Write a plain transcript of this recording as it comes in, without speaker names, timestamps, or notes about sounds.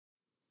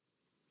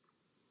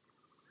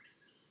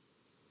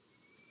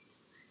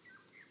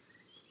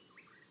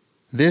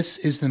This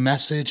is the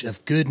message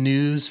of good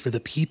news for the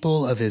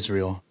people of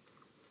Israel,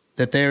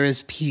 that there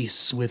is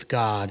peace with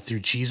God through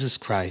Jesus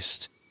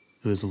Christ,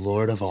 who is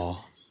Lord of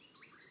all.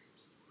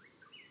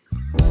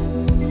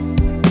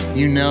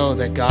 You know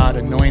that God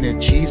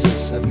anointed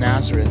Jesus of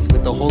Nazareth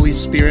with the Holy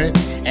Spirit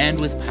and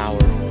with power.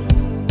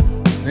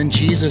 Then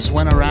Jesus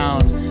went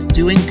around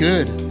doing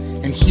good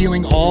and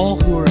healing all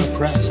who were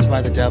oppressed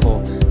by the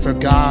devil, for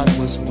God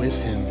was with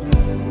him.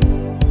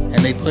 And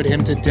they put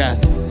him to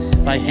death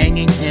by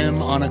hanging him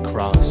on a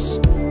cross.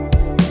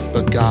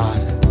 But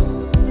God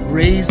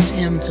raised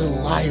him to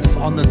life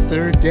on the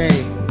third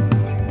day.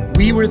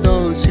 We were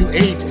those who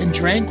ate and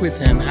drank with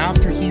him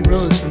after he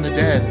rose from the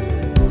dead.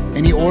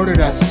 And he ordered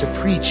us to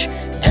preach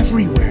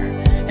everywhere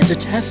and to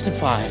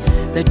testify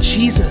that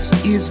Jesus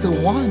is the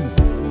one.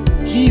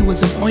 He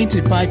was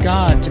appointed by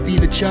God to be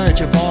the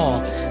judge of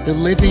all, the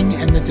living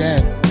and the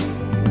dead.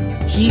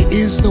 He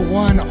is the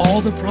one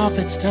all the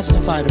prophets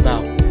testified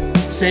about,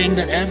 saying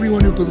that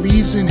everyone who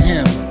believes in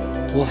him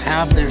will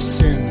have their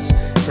sins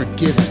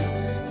forgiven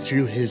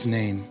through his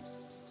name.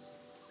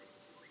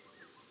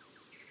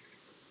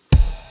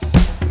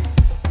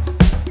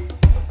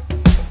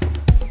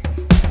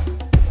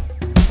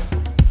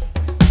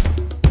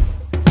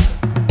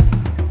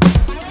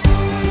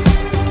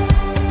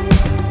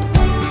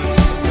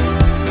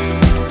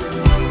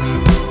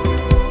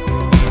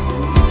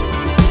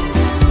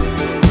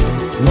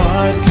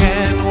 What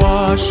can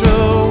wash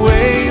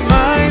away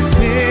my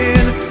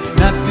sin?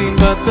 Nothing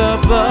but the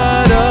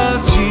blood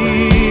of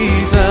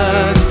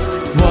Jesus.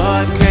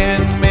 What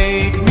can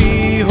make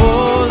me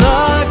whole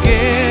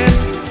again?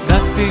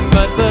 Nothing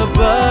but the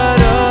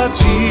blood of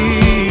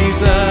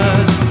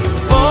Jesus.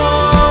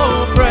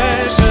 Oh,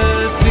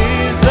 precious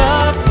is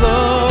the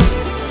flow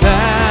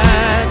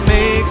that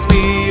makes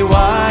me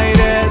white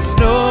as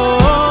snow.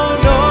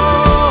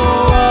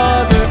 No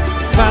other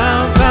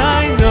fount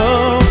I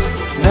know.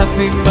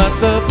 Nothing but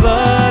the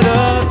blood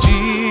of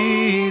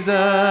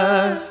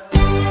Jesus.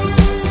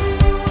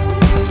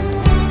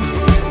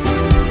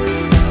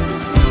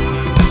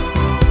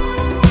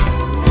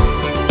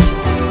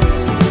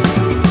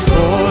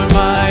 For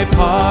my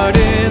part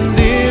in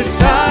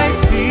this I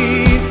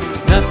see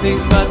nothing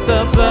but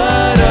the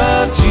blood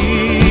of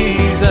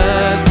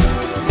Jesus.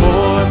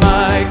 For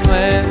my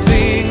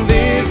cleansing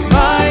this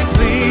my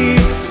plea,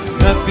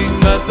 nothing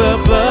but the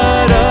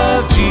blood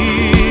of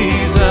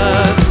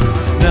Jesus.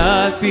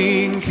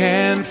 Nothing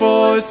can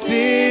for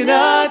sin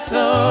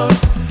atone,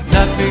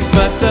 nothing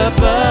but the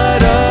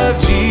blood of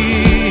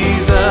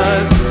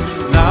Jesus.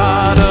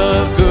 Not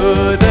of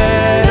good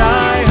that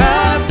I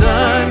have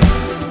done,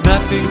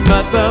 nothing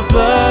but the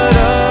blood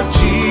of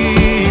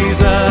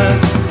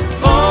Jesus.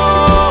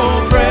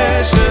 Oh,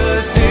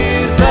 precious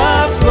is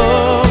the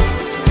flow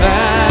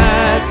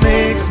that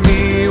makes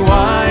me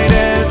white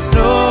as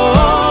snow.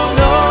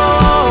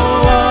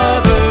 No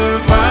other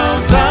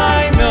founts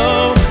I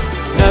know,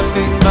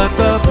 nothing but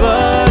the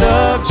blood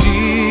of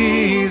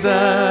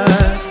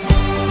Jesus.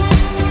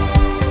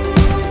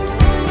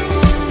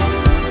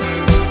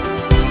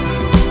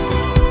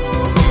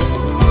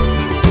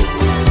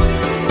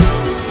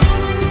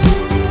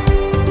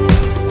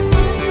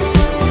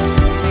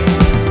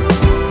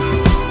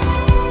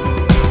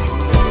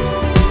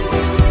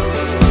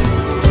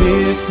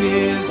 This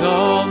is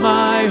all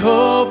my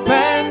hope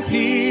and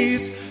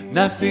peace,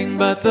 nothing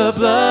but the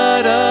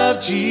blood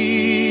of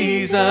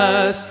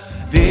Jesus.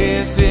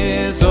 This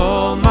is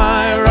all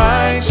my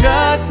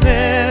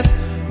righteousness,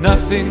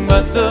 nothing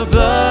but the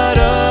blood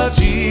of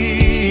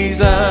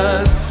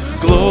Jesus.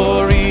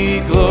 Glory,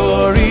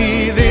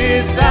 glory,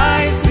 this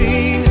I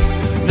sing,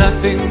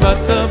 nothing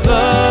but the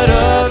blood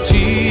of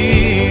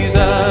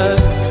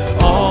Jesus.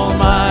 All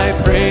my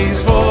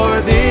praise for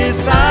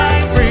this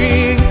I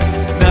bring,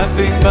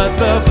 nothing but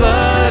the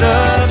blood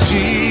of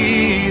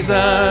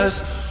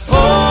Jesus.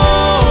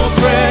 Oh,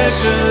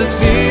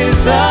 precious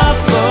is the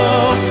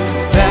flow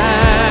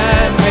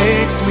that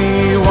makes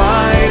me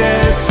white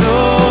as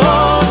snow.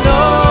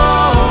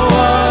 No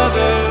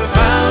other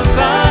founts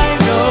I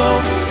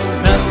know,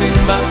 nothing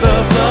but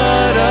the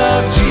blood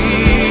of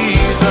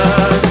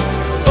Jesus.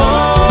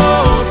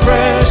 Oh,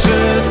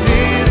 precious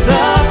is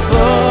the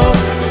flow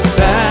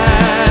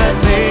that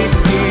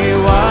makes me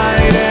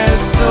white as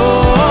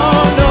snow.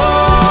 No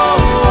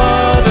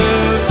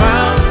other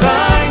founts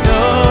I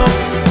know,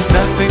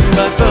 nothing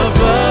but the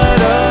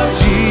blood of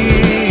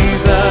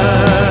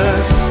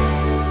Jesus.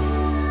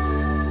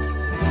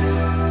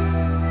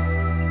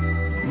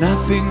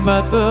 Nothing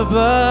but the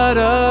blood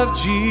of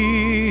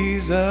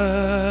Jesus.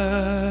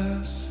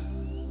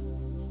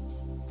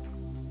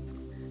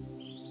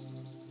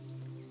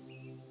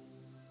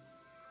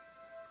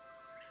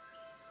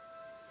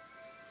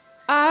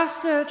 I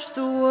searched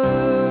the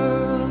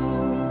world,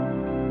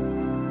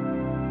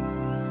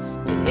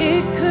 but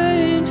it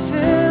couldn't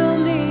fill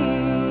me.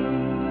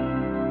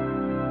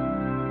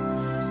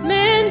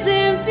 Man's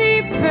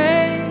empty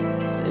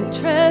praise and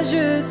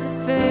treasures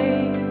that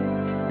fade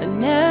are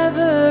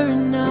never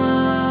enough.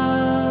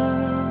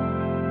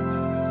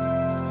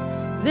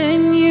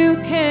 Then you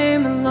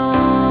came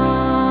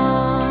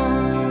along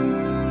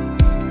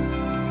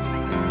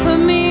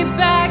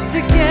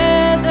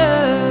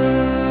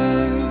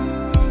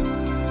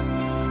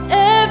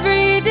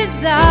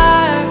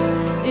desire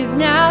is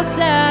now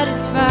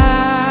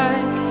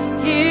satisfied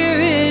here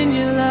in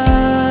your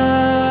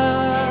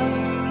love.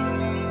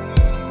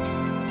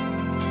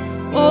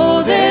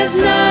 Oh, there's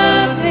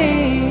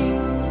nothing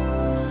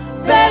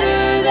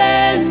better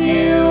than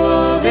you.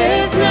 Oh,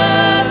 there's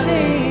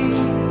nothing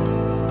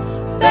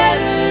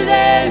better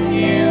than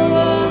you.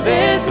 Oh,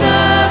 there's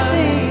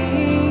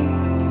nothing,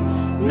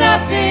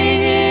 nothing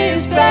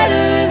is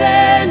better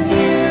than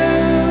you.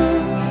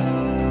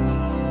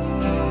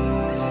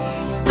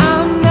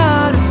 I'm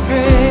not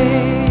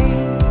afraid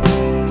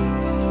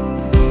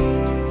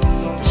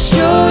to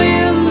show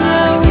you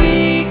my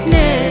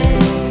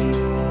weakness,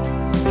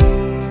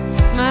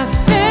 my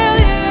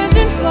failures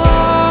and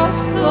flaws.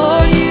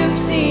 Lord, you've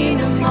seen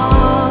them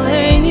all,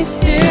 and you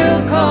still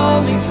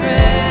call me friend.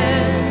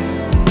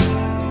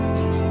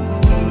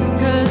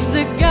 'Cause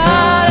the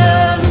God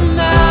of the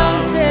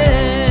mountain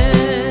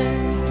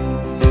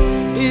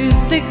is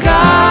the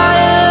God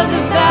of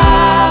the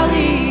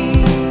valley.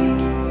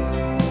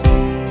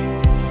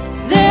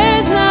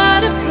 There's not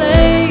a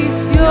place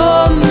your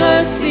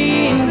mercy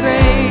and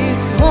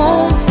grace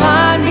won't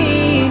find me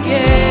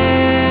again.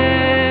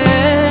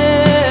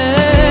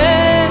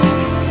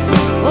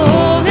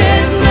 Oh,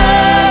 there's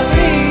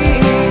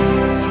nothing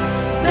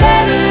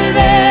better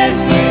than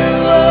you.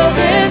 Oh,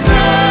 there's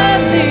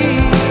nothing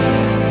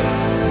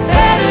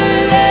better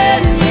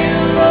than you.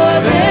 Oh,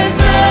 there's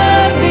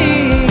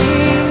nothing,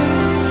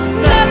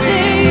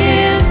 nothing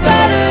is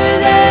better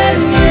than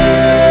you.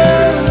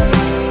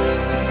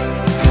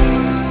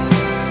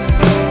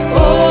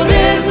 Oh,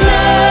 there's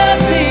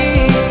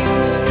nothing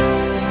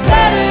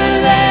better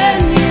than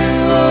you.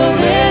 Oh,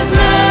 there's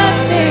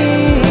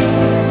nothing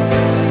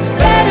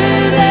better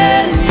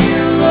than you.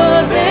 Oh,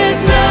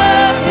 there's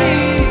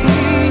nothing,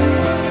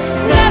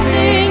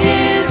 nothing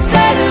is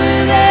better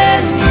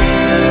than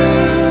you.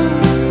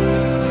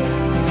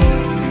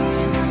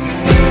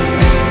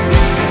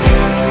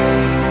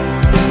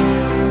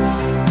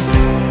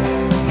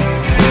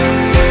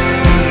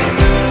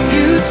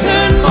 You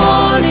turn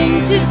mourning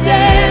to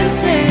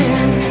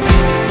dancing.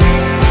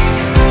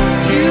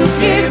 You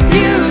give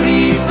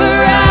beauty for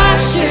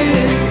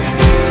ashes.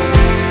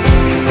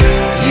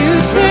 You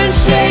turn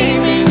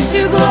shame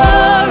into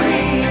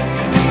glory.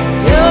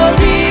 You're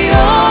the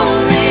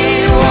only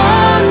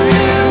one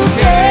who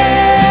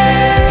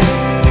can.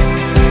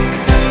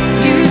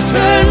 You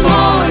turn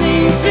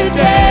mourning to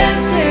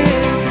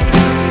dancing.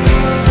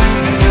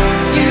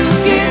 You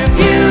give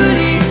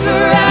beauty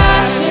for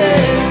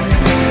ashes.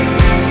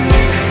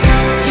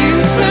 You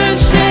turn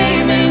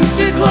shame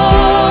into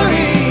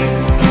glory.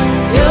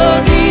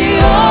 You're the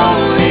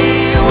only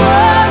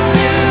one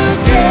who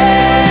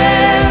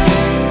can.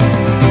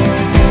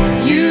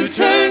 You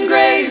turn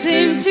graves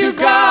into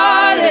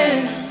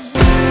gardens.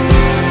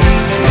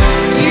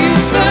 You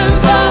turn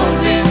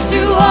bones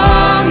into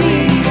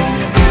armies.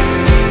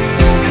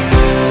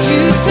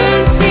 You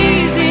turn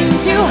seas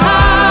into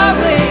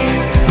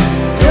highways.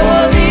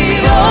 You're the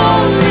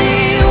only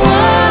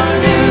one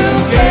who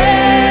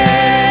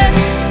can.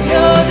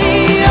 You're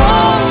the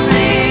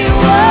only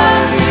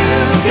one who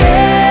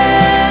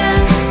can.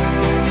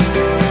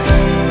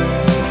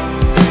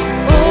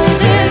 Oh,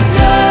 there's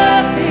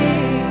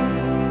nothing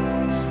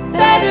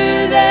better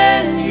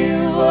than you.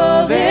 Oh,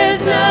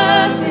 there's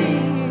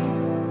nothing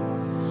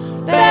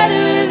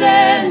better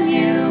than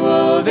you.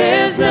 Oh,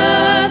 there's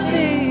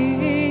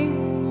nothing,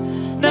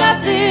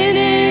 nothing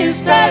is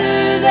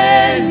better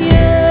than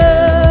you.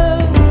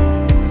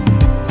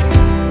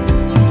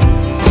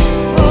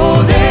 Oh,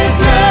 there's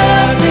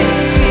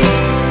nothing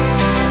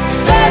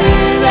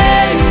better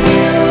than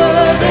you.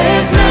 Oh,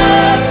 there's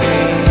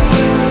nothing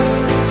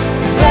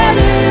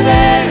better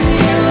than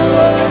you.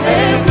 Oh,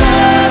 there's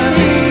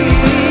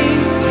nothing,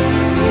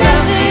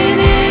 nothing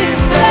is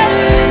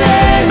better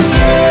than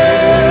you.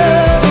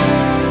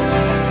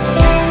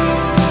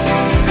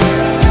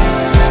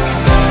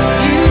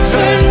 You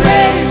turn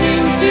graves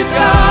into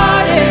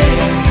gardens.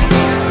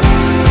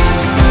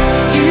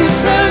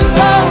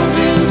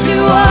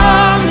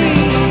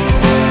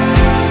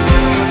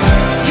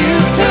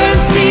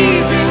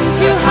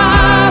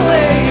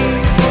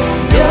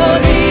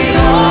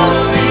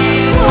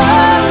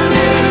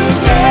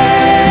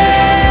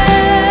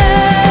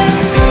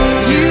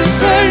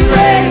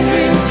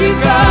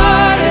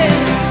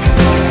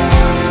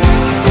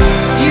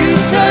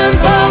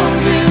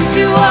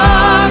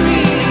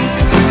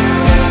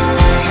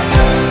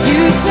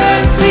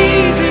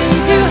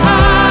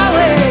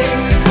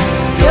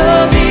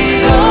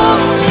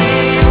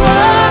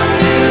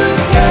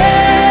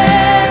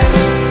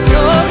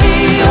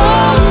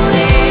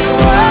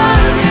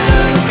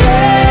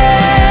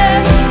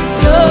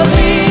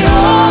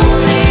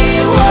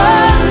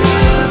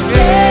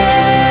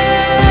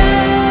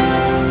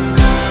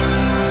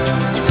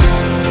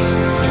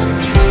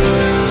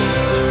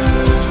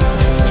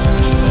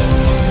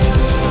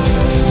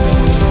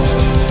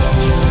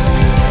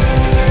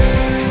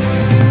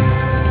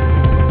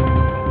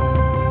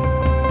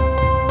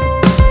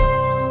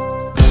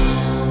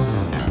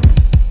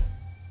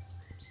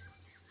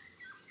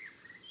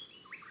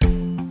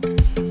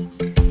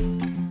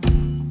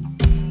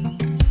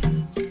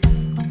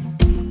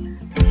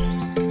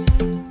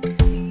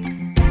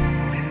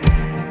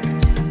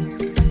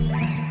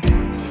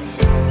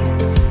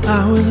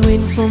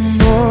 for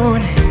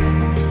morning,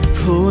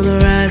 for the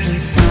rising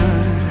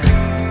sun,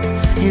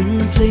 in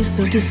the place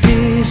of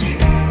decision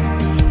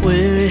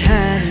where it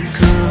hadn't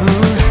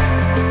come.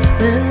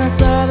 Then I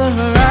saw the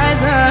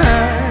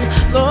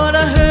horizon, Lord,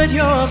 I heard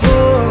your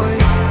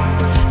voice.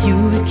 You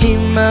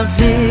became my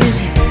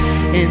vision,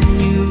 and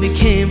you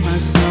became my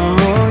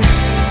song.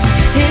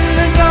 In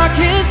the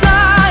darkest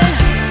night,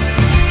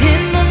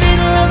 in the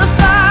middle of the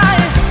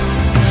fight,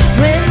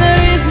 when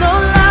there is no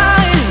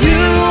light,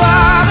 you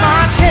are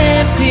my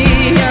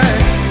champion.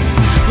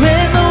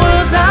 When the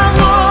world's at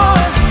war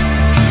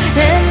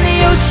and the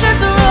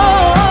oceans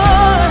roar,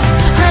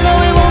 I know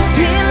it won't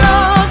be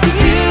long, 'cause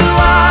you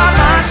are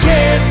my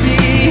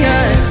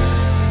champion.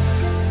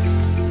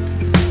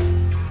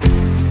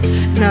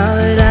 Now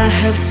that I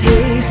have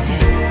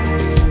tasted,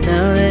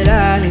 now that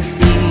I have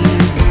seen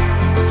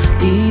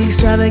the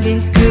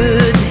extravagant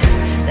goodness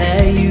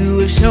that you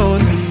have shown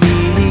to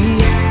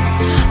me,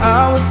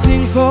 I will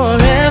sing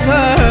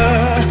forever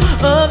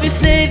of your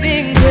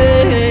saving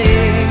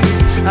grace.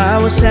 I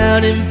will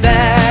shout in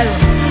battle,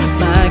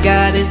 my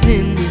God is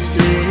in this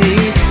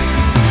place.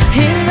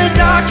 In the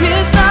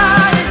darkest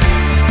night,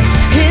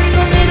 in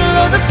the middle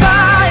of the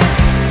fight,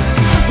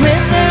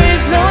 when there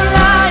is no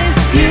light,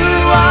 you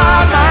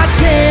are my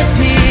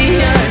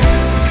champion.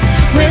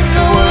 When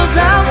the world's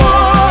at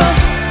war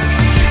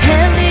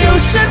and the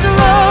oceans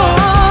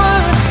roar,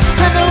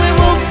 I know it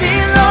won't be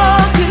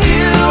long, 'cause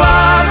you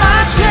are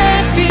my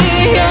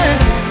champion.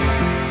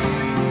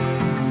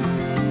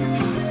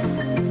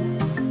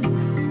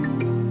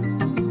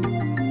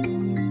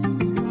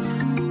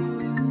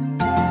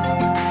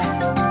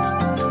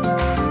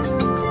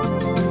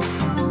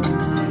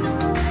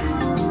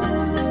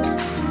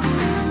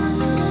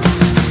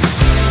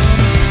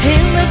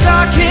 In the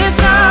darkest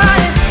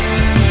night,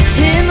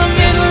 in the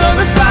middle of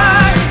the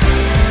fight,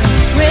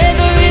 where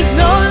there is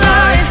no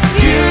light,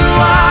 you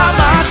are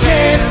my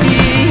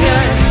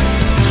champion.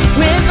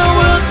 When the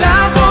world's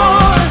at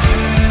war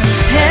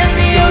and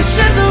the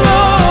oceans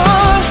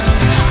roar,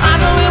 I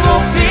know it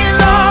won't be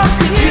long,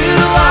 'cause you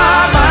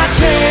are my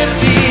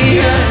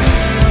champion.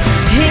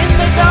 In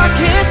the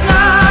darkest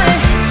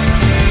night,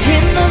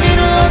 in the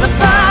middle of the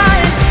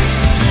fight,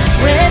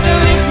 where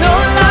there is no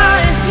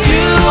light,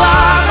 you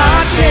are my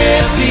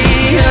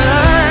champion.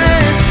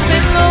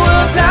 When the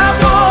world's at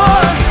war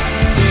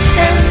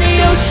and the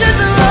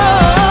oceans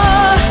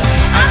roar,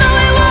 I know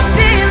it won't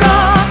be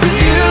long, 'cause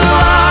you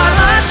are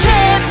my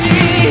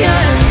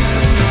champion.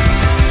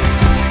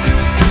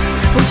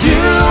 Oh,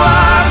 you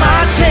are my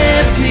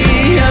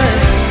champion.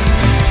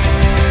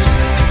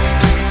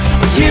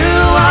 Oh, you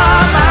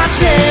are my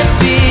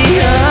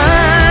champion.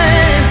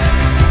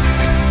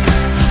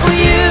 Oh,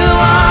 you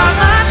are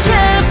my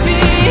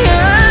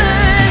champion.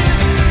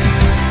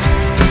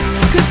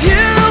 'Cause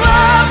you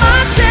are my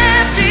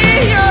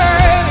champion.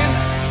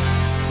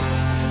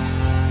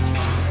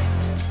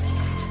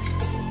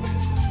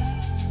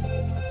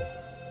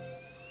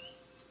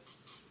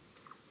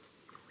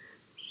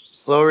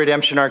 Hello,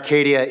 Redemption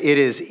Arcadia. It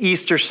is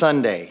Easter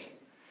Sunday,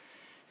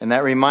 and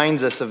that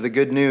reminds us of the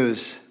good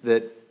news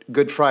that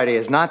Good Friday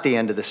is not the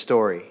end of the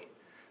story,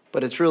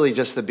 but it's really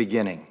just the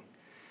beginning.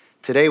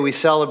 Today we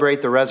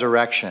celebrate the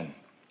resurrection,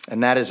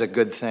 and that is a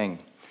good thing.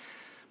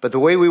 But the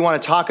way we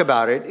want to talk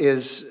about it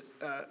is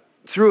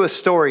through a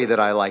story that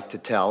I like to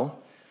tell.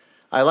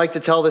 I like to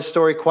tell this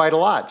story quite a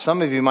lot.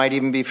 Some of you might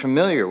even be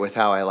familiar with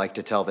how I like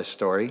to tell this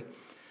story.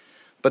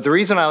 But the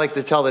reason I like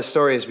to tell this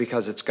story is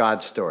because it's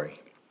God's story.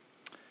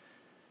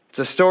 It's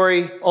a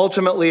story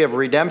ultimately of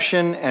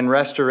redemption and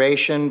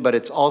restoration, but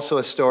it's also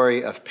a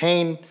story of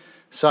pain,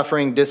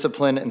 suffering,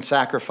 discipline, and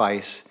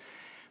sacrifice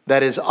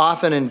that is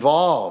often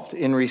involved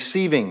in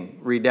receiving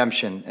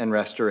redemption and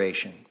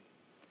restoration.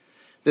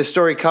 This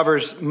story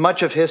covers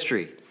much of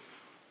history.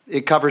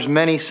 It covers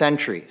many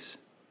centuries.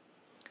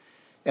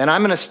 And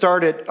I'm going to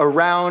start it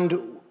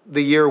around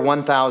the year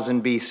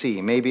 1000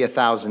 BC, maybe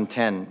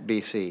 1010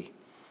 BC.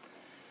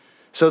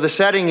 So the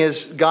setting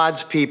is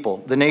God's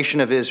people, the nation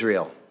of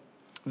Israel.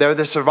 They're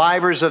the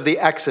survivors of the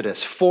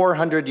Exodus.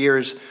 400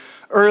 years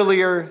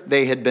earlier,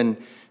 they had been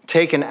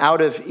taken out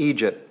of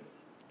Egypt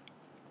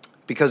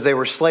because they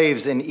were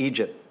slaves in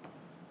Egypt.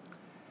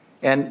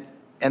 And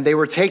they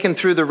were taken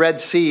through the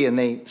Red Sea, and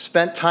they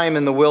spent time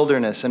in the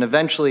wilderness, and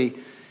eventually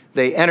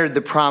they entered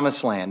the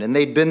Promised Land, and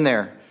they'd been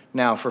there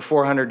now for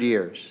 400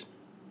 years.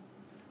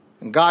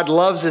 And God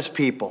loves his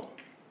people.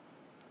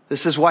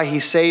 This is why he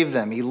saved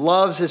them. He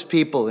loves his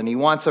people, and he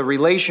wants a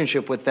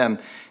relationship with them,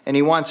 and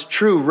he wants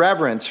true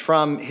reverence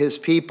from his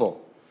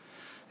people.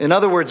 In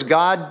other words,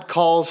 God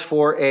calls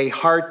for a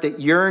heart that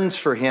yearns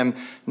for him,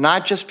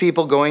 not just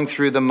people going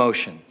through the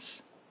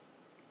motions.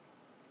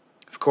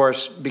 Of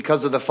course,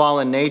 because of the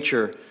fallen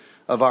nature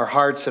of our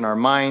hearts and our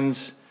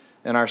minds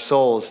and our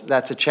souls,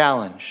 that's a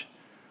challenge.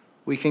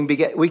 We can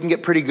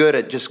get pretty good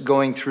at just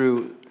going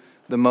through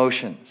the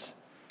motions.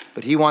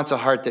 But he wants a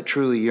heart that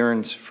truly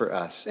yearns for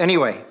us.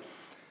 Anyway,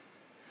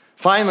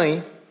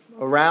 finally,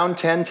 around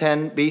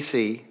 1010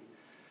 BC,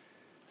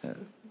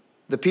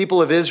 the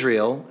people of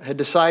Israel had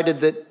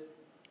decided that,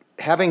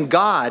 having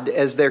God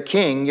as their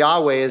king,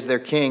 Yahweh as their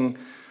king,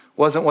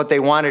 wasn't what they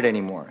wanted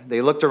anymore.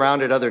 They looked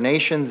around at other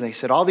nations. They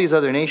said, all these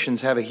other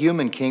nations have a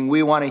human king.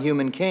 We want a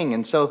human king.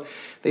 And so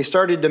they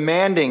started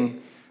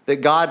demanding that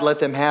God let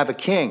them have a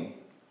king.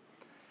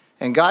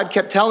 And God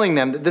kept telling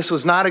them that this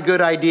was not a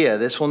good idea.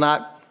 This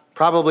will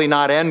probably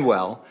not end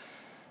well.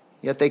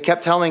 Yet they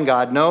kept telling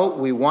God, no,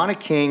 we want a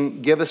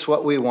king. Give us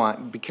what we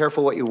want. Be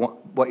careful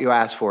what you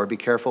ask for. Be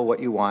careful what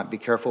you want. Be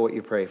careful what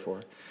you pray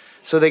for.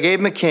 So they gave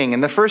him a king.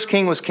 And the first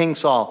king was King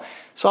Saul.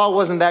 Saul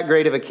wasn't that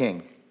great of a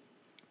king.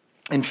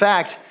 In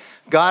fact,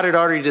 God had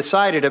already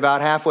decided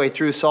about halfway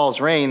through Saul's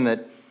reign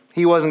that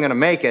he wasn't going to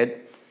make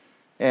it.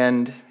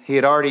 And he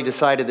had already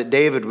decided that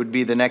David would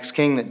be the next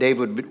king, that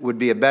David would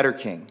be a better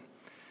king.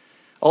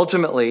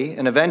 Ultimately,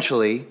 and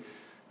eventually,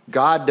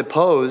 God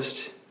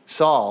deposed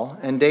Saul,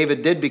 and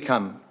David did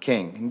become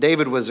king. And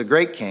David was a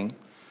great king.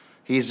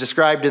 He's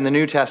described in the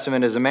New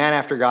Testament as a man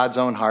after God's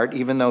own heart,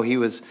 even though he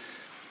was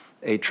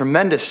a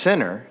tremendous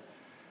sinner.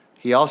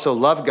 He also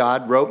loved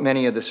God, wrote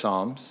many of the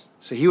Psalms.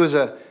 So he was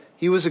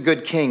a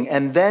good king.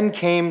 And then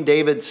came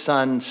David's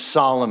son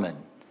Solomon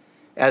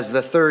as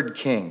the third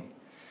king.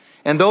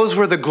 And those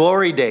were the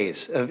glory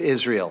days of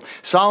Israel.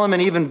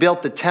 Solomon even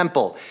built the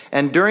temple.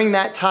 And during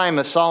that time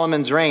of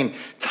Solomon's reign,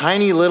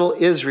 tiny little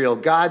Israel,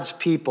 God's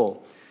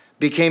people,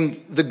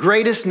 became the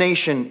greatest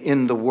nation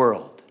in the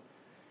world.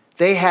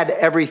 They had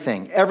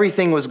everything.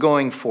 Everything was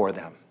going for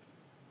them.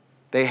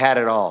 They had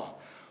it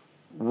all.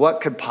 What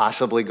could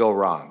possibly go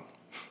wrong?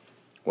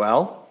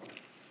 Well,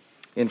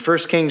 in 1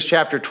 Kings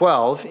chapter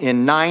 12,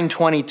 in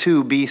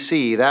 922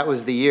 BC, that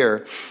was the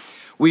year,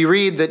 we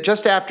read that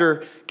just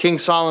after King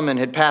Solomon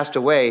had passed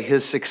away,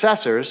 his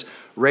successors,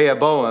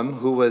 Rehoboam,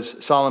 who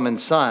was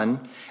Solomon's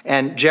son,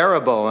 and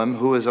Jeroboam,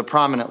 who was a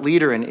prominent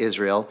leader in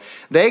Israel,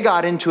 they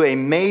got into a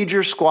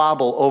major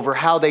squabble over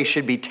how they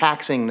should be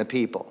taxing the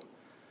people.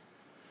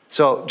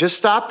 So just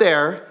stop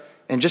there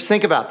and just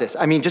think about this.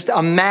 I mean, just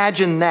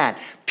imagine that.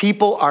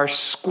 People are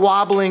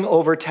squabbling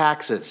over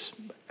taxes.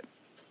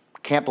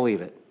 Can't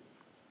believe it.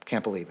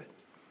 Can't believe it.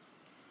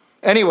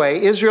 Anyway,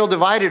 Israel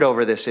divided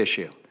over this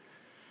issue.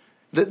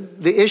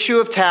 The issue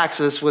of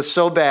taxes was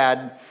so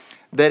bad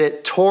that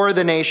it tore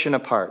the nation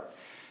apart.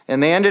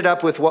 And they ended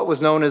up with what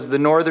was known as the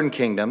Northern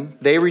Kingdom.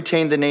 They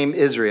retained the name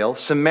Israel.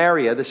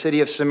 Samaria, the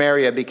city of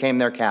Samaria, became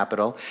their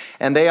capital.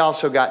 And they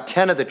also got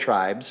 10 of the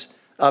tribes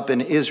up in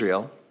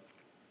Israel.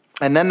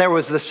 And then there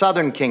was the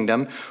Southern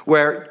Kingdom,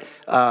 where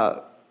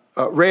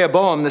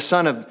Rehoboam, the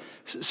son of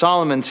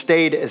Solomon,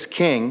 stayed as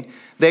king.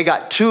 They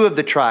got 2 of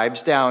the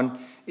tribes down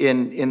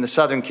in the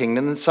Southern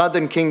Kingdom. The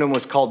Southern Kingdom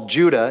was called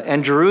Judah,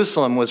 and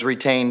Jerusalem was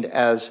retained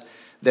as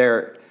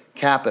their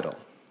capital.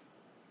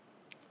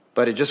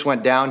 But it just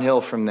went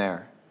downhill from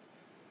there.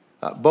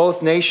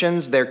 Both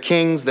nations, their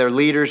kings, their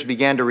leaders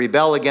began to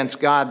rebel against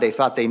God. They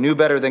thought they knew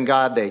better than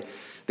God.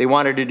 They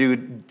wanted to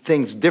do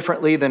things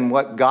differently than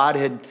what God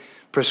had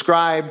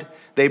prescribed.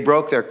 They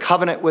broke their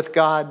covenant with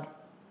God.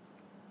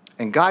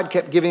 And God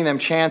kept giving them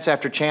chance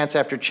after chance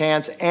after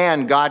chance,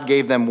 and God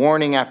gave them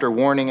warning after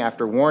warning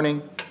after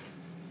warning.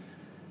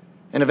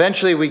 And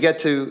eventually we get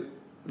to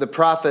the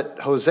prophet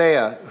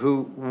Hosea,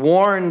 who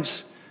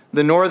warns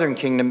the northern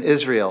kingdom,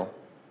 Israel,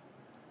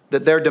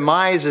 that their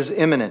demise is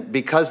imminent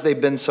because they've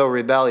been so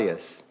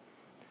rebellious.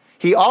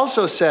 He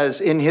also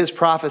says in his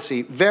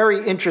prophecy,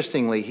 very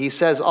interestingly, he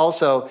says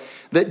also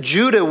that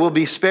Judah will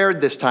be spared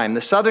this time.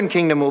 The southern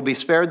kingdom will be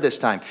spared this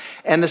time.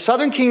 And the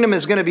southern kingdom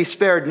is going to be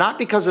spared not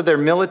because of their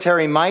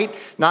military might,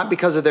 not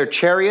because of their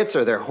chariots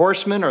or their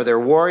horsemen or their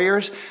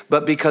warriors,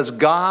 but because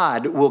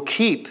God will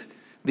keep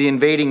the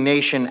invading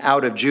nation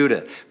out of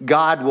Judah.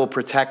 God will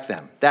protect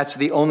them. That's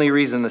the only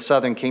reason the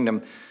southern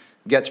kingdom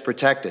gets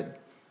protected.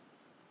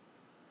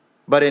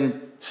 But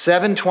in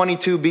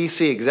 722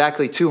 BC,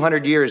 exactly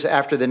 200 years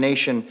after the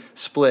nation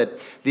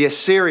split, the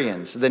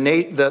Assyrians,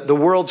 the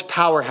world's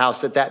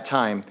powerhouse at that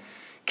time,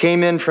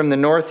 came in from the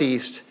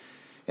northeast,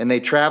 and they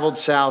traveled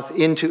south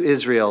into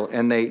Israel,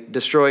 and they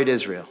destroyed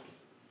Israel.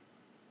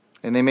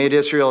 And they made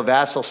Israel a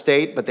vassal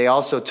state, but they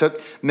also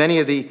took many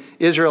of the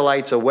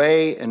Israelites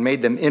away and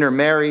made them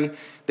intermarry.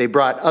 They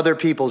brought other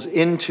peoples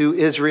into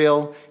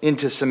Israel,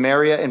 into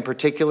Samaria in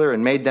particular,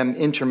 and made them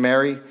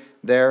intermarry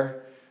there.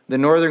 The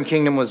northern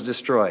kingdom was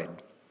destroyed.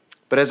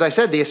 But as I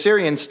said, the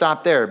Assyrians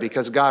stopped there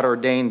because God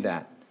ordained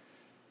that.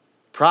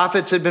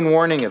 Prophets had been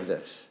warning of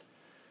this.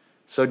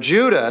 So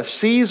Judah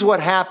sees what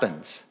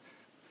happens.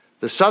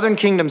 The southern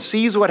kingdom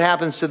sees what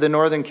happens to the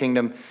northern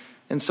kingdom,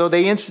 and so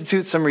they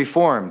institute some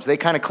reforms. They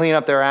kind of clean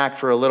up their act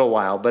for a little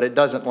while, but it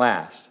doesn't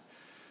last.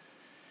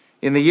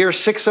 In the year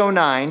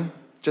 609,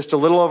 just a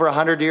little over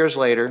 100 years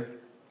later,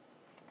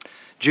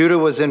 Judah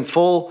was in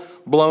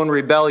full-blown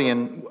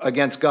rebellion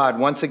against God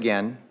once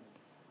again.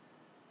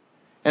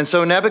 And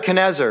so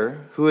Nebuchadnezzar,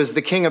 who is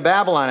the king of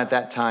Babylon at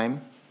that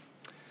time,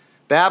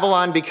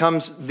 Babylon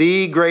becomes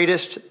the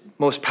greatest,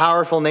 most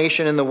powerful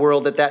nation in the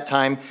world at that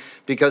time,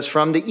 because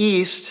from the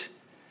east,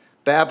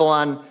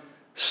 Babylon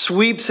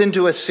sweeps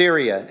into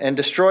Assyria and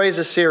destroys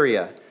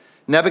Assyria.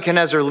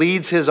 Nebuchadnezzar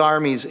leads his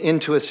armies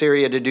into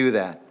Assyria to do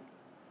that.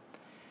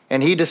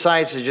 and he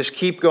decides to just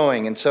keep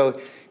going. And so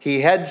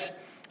he heads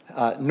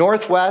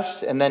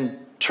northwest and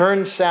then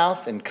turns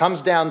south and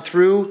comes down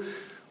through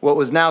what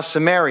was now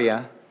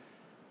Samaria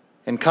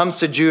and comes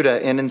to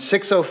Judah. And in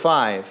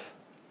 605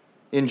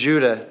 in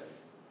Judah,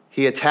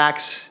 he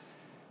attacks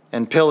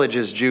and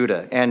pillages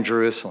Judah and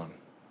Jerusalem.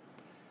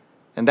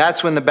 And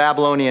that's when the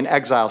Babylonian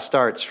exile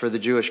starts for the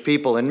Jewish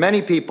people. And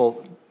many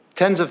people,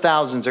 tens of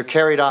thousands, are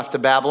carried off to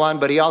Babylon,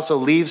 but he also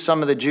leaves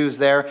some of the Jews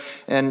there.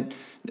 And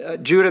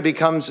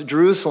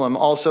Jerusalem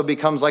also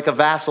becomes like a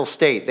vassal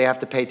state. They have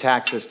to pay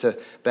taxes to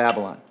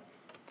Babylon.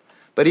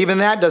 But even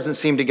that doesn't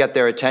seem to get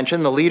their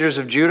attention. The leaders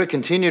of Judah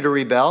continue to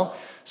rebel.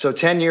 So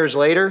 8 years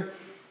later,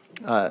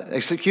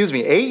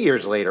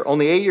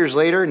 only 8 years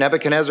later,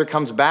 Nebuchadnezzar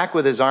comes back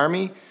with his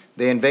army.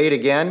 They invade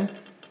again.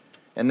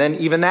 And then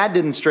even that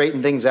didn't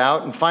straighten things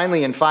out. And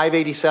finally, in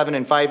 587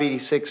 and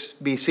 586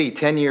 BC,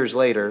 10 years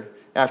later,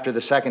 after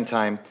the second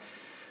time,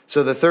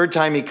 so the third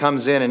time he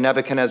comes in and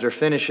Nebuchadnezzar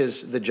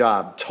finishes the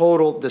job.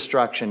 Total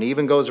destruction. He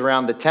even goes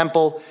around the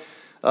temple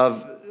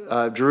of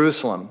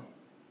Jerusalem,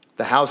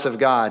 the house of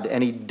God,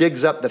 and he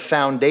digs up the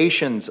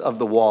foundations of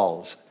the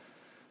walls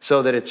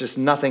so that it's just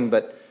nothing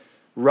but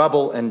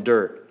rubble and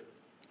dirt.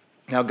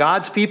 Now,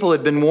 God's people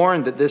had been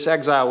warned that this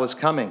exile was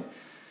coming.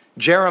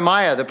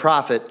 Jeremiah, the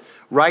prophet,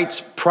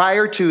 writes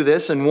prior to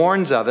this and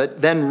warns of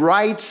it, then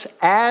writes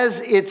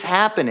as it's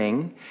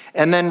happening,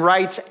 and then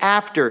writes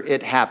after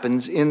it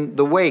happens in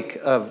the wake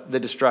of the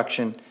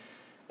destruction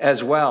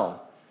as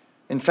well.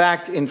 In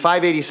fact, in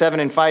 587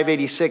 and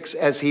 586,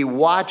 as he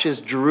watches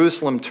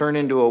Jerusalem turn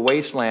into a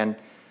wasteland,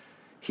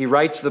 he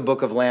writes the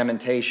book of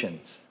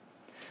Lamentations.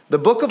 The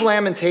book of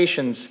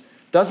Lamentations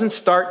doesn't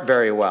start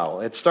very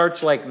well. It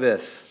starts like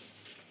this.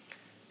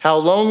 How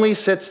lonely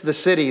sits the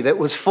city that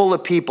was full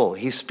of people.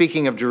 He's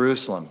speaking of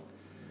Jerusalem.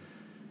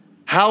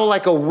 How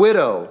like a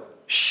widow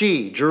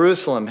she,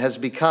 Jerusalem, has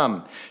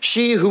become.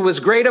 She who was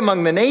great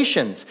among the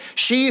nations,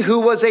 she who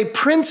was a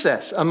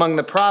princess among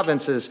the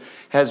provinces,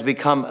 has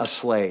become a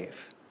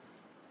slave.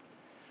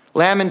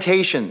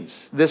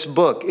 Lamentations, this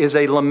book, is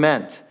a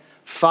lament.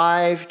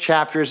 5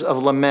 chapters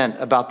of lament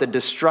about the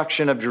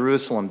destruction of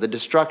Jerusalem, the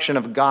destruction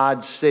of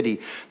God's city,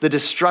 the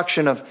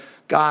destruction of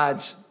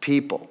God's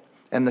people,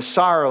 and the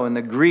sorrow and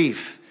the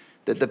grief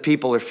that the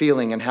people are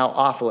feeling and how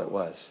awful it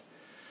was.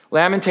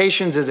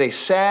 Lamentations is a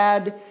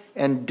sad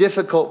and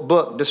difficult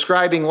book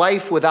describing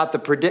life without the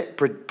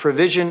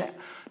provision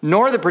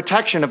nor the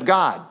protection of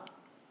God.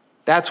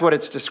 That's what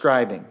it's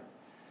describing.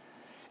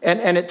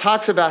 And it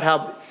talks about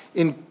how,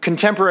 in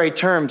contemporary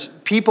terms,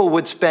 people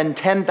would spend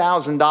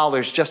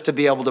 $10,000 just to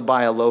be able to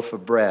buy a loaf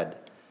of bread.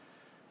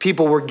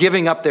 People were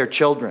giving up their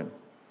children.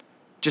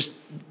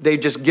 They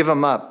just give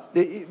them up.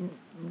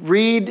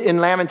 Read in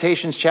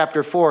Lamentations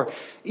chapter 4,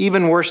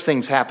 even worse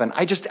things happen.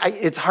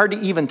 It's hard to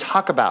even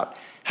talk about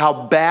how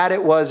bad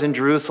it was in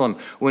Jerusalem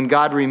when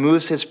God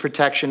removes his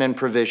protection and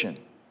provision.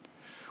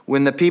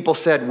 When the people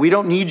said, we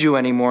don't need you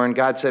anymore, and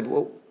God said,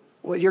 well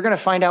you're going to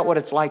find out what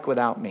it's like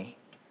without me.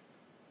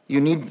 You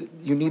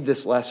need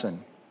this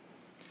lesson.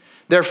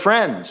 Their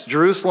friends,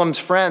 Jerusalem's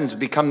friends,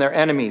 become their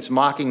enemies,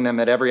 mocking them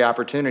at every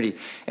opportunity.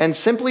 And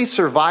simply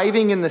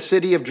surviving in the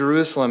city of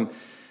Jerusalem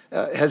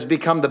has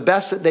become the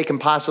best that they can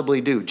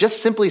possibly do.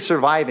 Just simply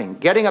surviving,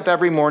 getting up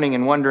every morning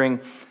and wondering,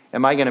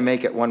 am I going to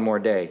make it one more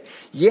day?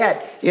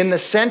 Yet, in the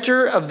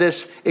center of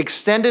this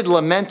extended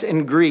lament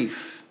and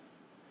grief,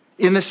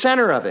 in the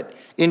center of it,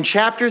 in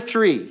chapter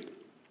 3,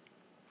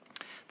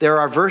 there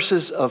are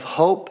verses of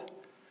hope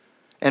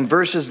and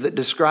verses that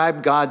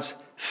describe God's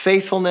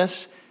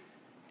faithfulness,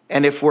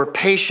 and if we're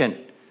patient,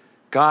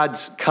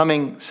 God's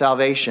coming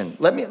salvation.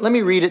 Let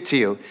me read it to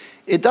you.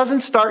 It doesn't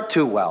start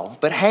too well,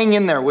 but hang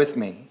in there with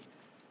me.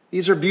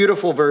 These are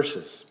beautiful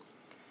verses.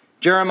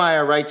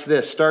 Jeremiah writes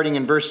this, starting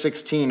in verse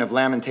 16 of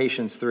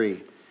Lamentations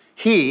 3.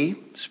 He,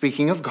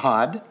 speaking of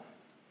God,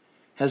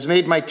 has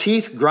made my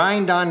teeth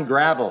grind on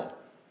gravel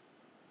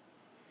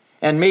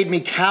and made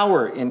me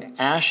cower in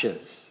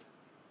ashes.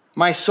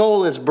 My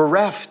soul is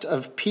bereft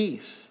of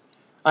peace.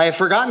 I have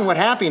forgotten what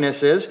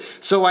happiness is,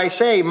 so I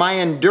say, my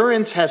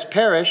endurance has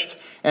perished,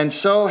 and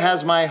so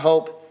has my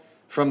hope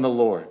from the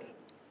Lord.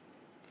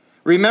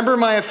 Remember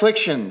my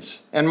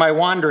afflictions and my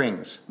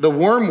wanderings, the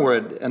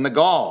wormwood and the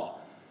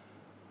gall.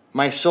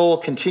 My soul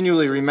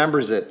continually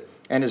remembers it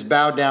and is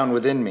bowed down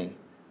within me.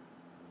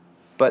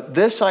 But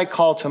this I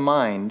call to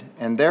mind,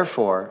 and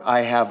therefore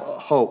I have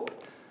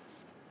hope.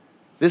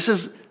 This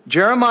is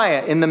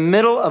Jeremiah in the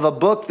middle of a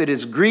book that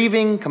is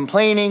grieving,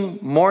 complaining,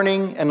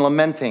 mourning, and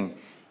lamenting.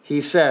 He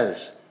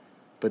says,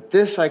 but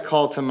this I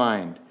call to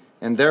mind,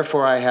 and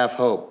therefore I have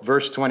hope.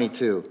 Verse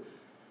 22,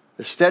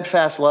 the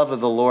steadfast love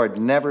of the Lord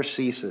never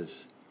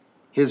ceases.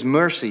 His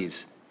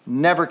mercies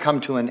never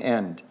come to an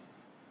end.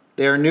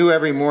 They are new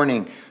every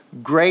morning.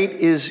 Great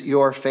is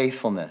your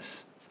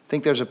faithfulness. I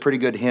think there's a pretty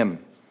good hymn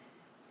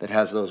that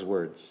has those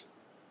words.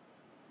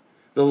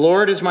 The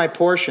Lord is my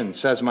portion,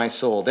 says my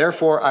soul.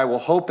 Therefore, I will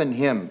hope in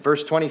him.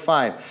 Verse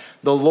 25,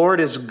 the Lord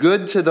is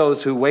good to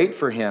those who wait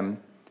for him,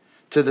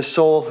 to the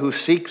soul who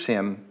seeks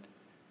him.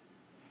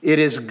 It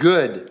is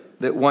good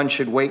that one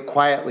should wait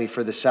quietly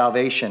for the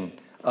salvation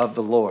of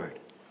the Lord.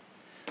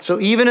 So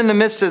even in the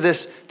midst of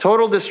this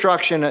total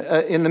destruction,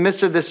 in the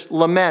midst of this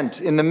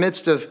lament, in the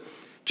midst of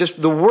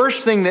just the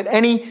worst thing that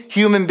any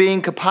human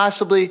being could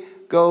possibly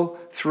go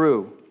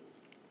through,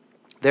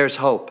 there's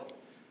hope.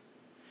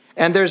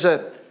 And there's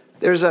a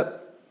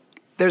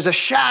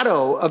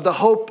shadow of the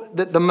hope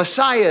that the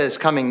Messiah is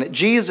coming, that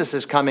Jesus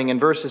is coming in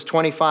verses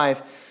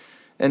 25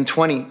 and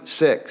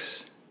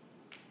 26.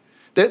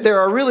 There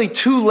are really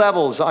two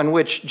levels on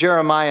which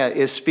Jeremiah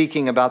is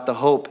speaking about the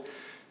hope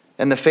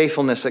and the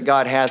faithfulness that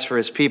God has for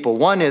his people.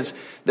 One is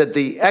that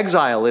the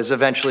exile is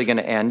eventually going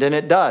to end, and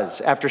it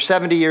does. After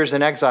 70 years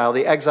in exile,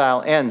 the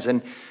exile ends.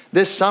 And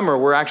this summer,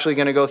 we're actually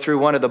going to go through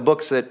one of the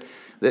books that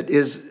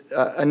is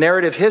a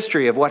narrative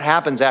history of what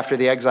happens after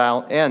the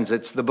exile ends.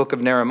 It's the book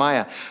of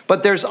Nehemiah.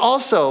 But there's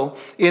also,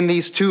 in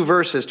these two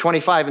verses,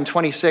 25 and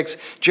 26,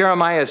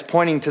 Jeremiah is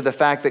pointing to the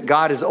fact that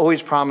God has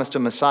always promised a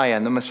Messiah,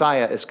 and the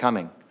Messiah is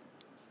coming.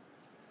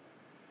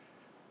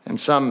 And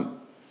some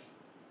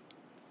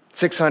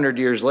 600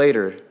 years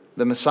later,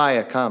 the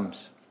Messiah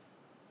comes.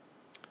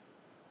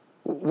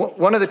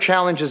 One of the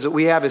challenges that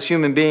we have as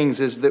human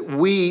beings is that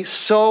we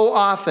so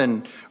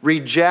often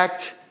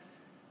reject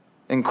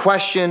and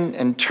question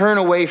and turn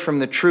away from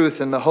the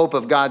truth and the hope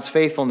of God's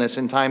faithfulness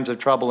in times of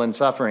trouble and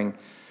suffering,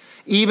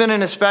 even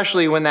and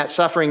especially when that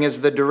suffering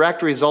is the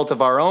direct result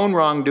of our own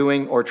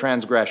wrongdoing or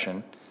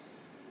transgression.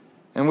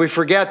 And we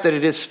forget that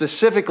it is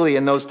specifically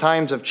in those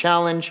times of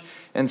challenge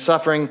and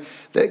suffering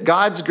that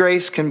God's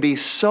grace can be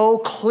so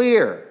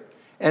clear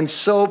and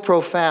so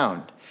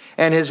profound,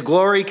 and his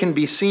glory can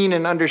be seen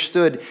and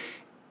understood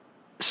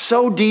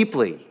so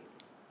deeply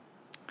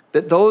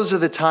that those are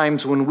the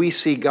times when we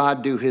see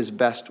God do his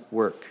best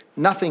work.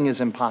 Nothing is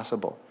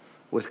impossible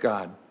with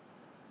God.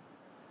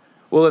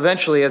 Well,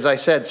 eventually, as I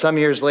said, some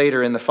years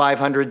later in the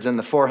 500s and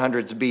the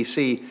 400s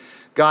BC,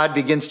 God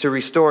begins to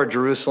restore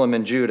Jerusalem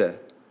and Judah.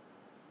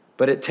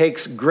 But it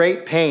takes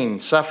great pain,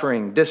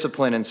 suffering,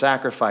 discipline, and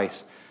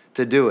sacrifice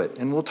to do it.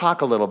 And we'll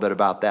talk a little bit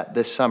about that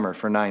this summer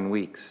for 9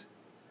 weeks.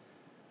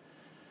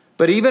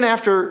 But even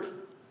after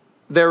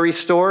they're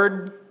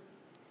restored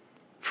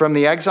from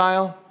the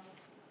exile,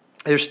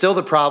 there's still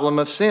the problem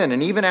of sin.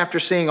 And even after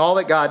seeing all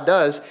that God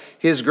does,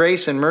 his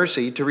grace and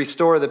mercy to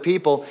restore the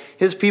people,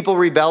 his people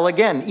rebel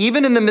again.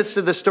 Even in the midst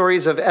of the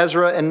stories of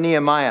Ezra and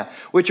Nehemiah,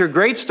 which are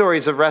great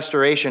stories of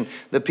restoration,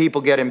 the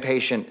people get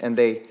impatient and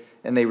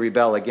they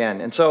rebel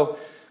again. And so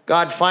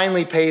God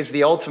finally pays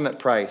the ultimate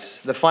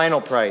price, the final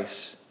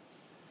price.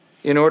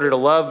 In order to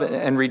love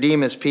and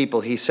redeem his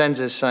people, he sends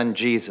his son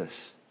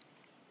Jesus.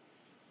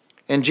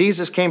 And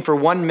Jesus came for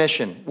one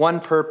mission, one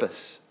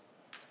purpose.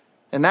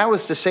 And that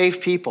was to save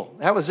people.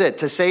 That was it,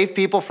 to save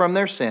people from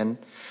their sin,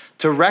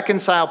 to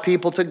reconcile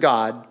people to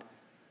God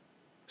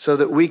so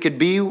that we could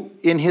be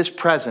in his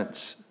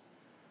presence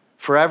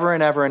forever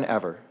and ever and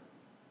ever,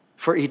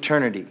 for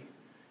eternity.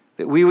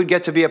 That we would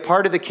get to be a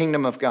part of the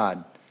kingdom of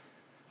God,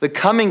 the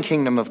coming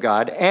kingdom of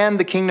God, and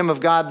the kingdom of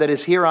God that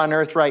is here on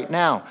earth right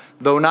now,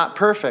 though not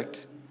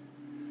perfect.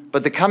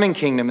 But the coming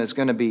kingdom is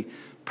going to be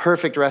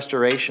perfect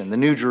restoration, the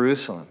New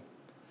Jerusalem.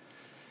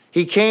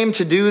 He came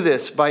to do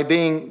this by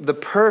being the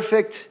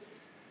perfect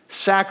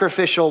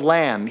sacrificial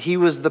lamb. He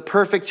was the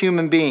perfect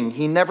human being.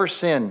 He never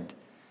sinned.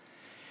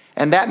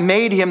 And that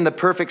made him the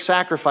perfect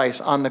sacrifice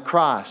on the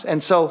cross.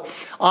 And so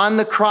on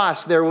the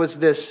cross, there was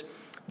this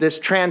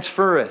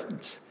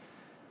transference.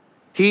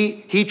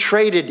 He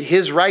traded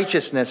his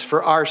righteousness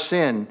for our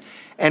sin.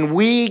 And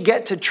we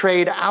get to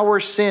trade our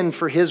sin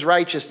for his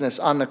righteousness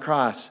on the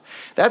cross.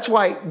 That's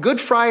why Good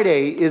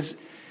Friday is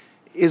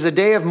a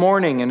day of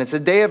mourning and it's a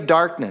day of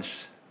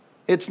darkness.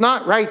 It's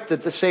not right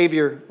that the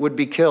Savior would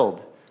be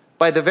killed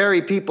by the very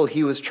people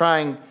he was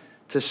trying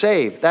to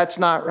save. That's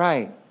not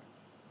right.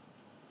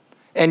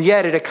 And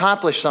yet it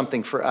accomplished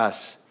something for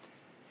us.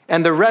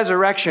 And the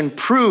resurrection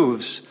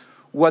proves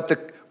what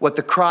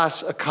the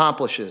cross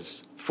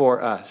accomplishes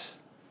for us.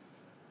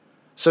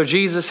 So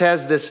Jesus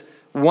has this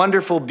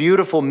wonderful,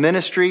 beautiful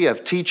ministry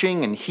of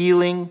teaching and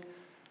healing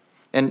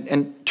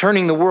and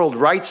turning the world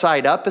right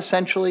side up,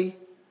 essentially.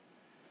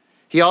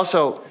 He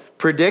also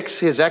predicts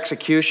his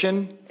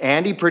execution,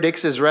 and he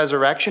predicts his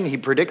resurrection. He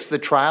predicts the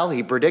trial.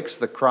 He predicts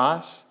the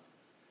cross.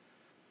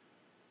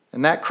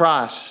 And that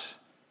cross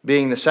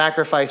being the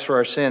sacrifice for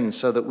our sins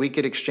so that we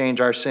could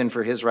exchange our sin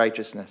for his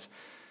righteousness.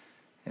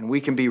 And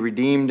we can be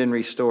redeemed and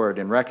restored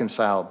and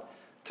reconciled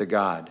to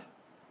God.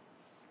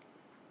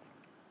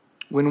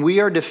 When we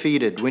are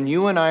defeated, when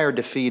you and I are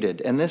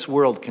defeated, and this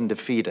world can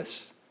defeat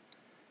us,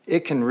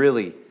 it can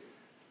really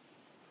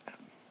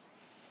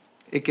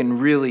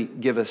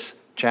give us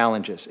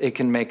challenges. It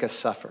can make us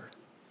suffer.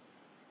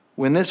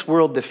 When this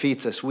world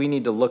defeats us, we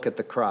need to look at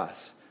the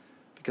cross,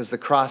 because the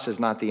cross is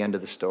not the end of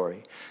the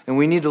story. And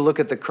we need to look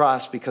at the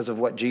cross because of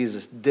what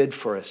Jesus did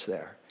for us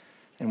there.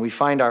 And we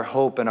find our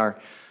hope and our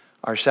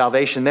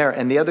salvation there.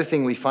 And the other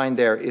thing we find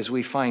there is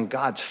we find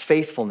God's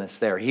faithfulness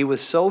there. He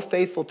was so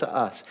faithful to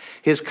us,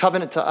 his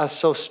covenant to us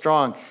so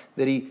strong,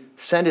 that he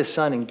sent his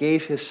son and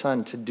gave his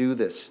son to do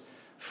this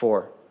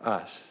for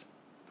us.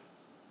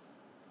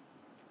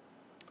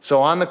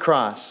 So on the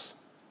cross,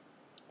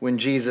 when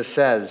Jesus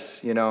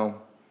says, you're going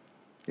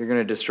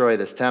to destroy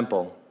this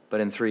temple, but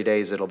in 3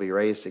 days it'll be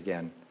raised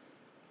again,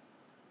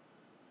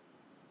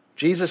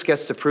 Jesus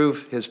gets to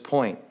prove his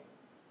point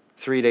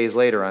 3 days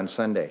later on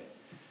Sunday.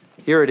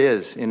 Here it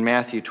is in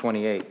Matthew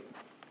 28,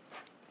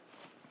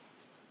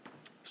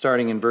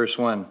 starting in verse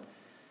 1.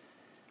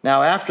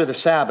 Now after the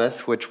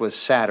Sabbath, which was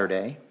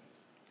Saturday,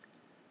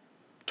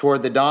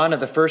 toward the dawn of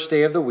the first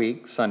day of the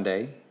week,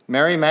 Sunday,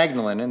 Mary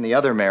Magdalene and the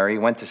other Mary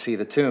went to see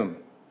the tomb.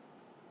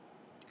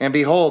 And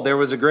behold, there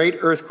was a great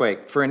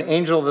earthquake, for an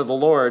angel of the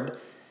Lord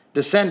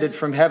descended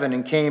from heaven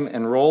and came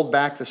and rolled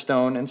back the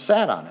stone and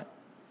sat on it.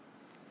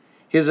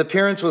 His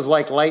appearance was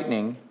like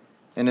lightning,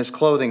 and his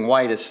clothing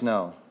white as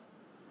snow.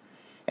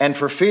 And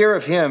for fear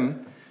of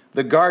him,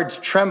 the guards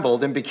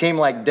trembled and became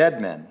like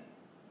dead men.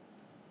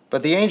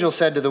 But the angel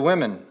said to the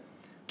women,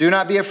 "Do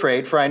not be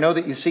afraid, for I know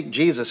that you seek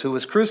Jesus who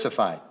was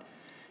crucified.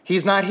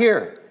 He's not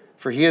here,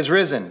 for he is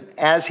risen,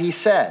 as he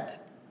said.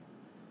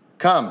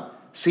 Come,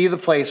 see the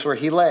place where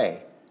he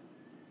lay.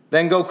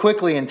 Then go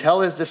quickly and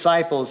tell his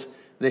disciples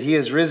that he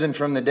is risen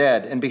from the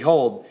dead. And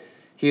behold,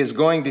 he is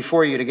going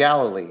before you to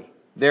Galilee.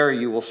 There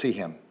you will see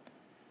him.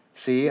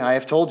 See, I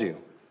have told you."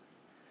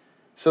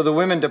 So the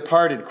women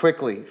departed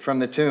quickly from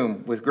the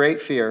tomb with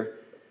great fear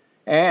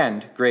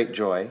and great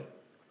joy.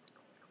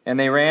 And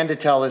they ran to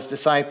tell his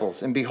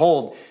disciples. And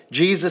behold,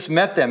 Jesus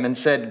met them and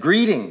said,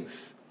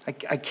 "Greetings." I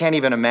can't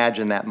even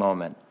imagine that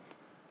moment.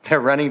 They're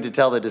running to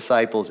tell the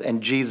disciples,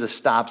 and Jesus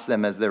stops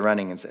them as they're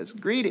running and says,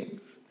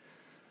 "Greetings."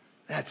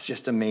 That's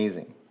just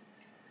amazing.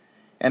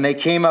 And they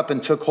came up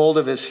and took hold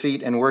of his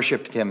feet and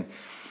worshiped him.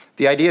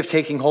 The idea of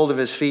taking hold of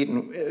his feet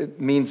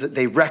means that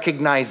they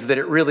recognized that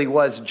it really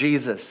was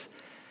Jesus.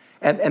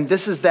 And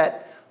this is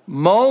that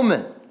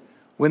moment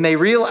when they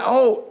realize,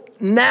 oh,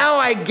 now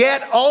I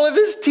get all of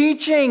his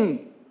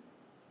teaching.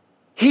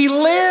 He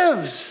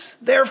lives,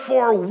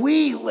 therefore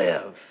we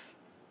live.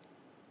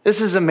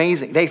 This is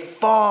amazing. They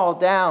fall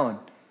down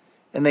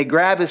and they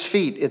grab his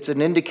feet. It's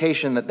an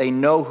indication that they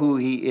know who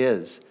he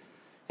is.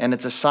 And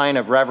it's a sign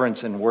of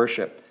reverence and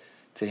worship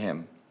to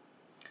him.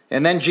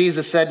 And then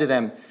Jesus said to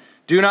them,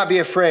 "Do not be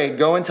afraid.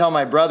 Go and tell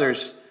my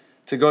brothers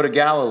to go to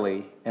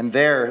Galilee, and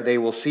there they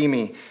will see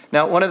me."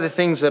 Now, one of the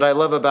things that I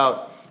love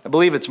about, I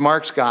believe it's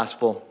Mark's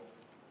gospel.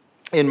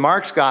 In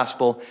Mark's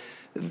gospel,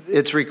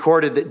 it's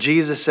recorded that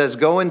Jesus says,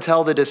 "Go and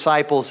tell the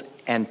disciples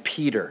and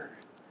Peter."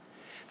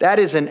 That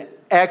is an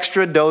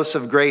extra dose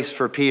of grace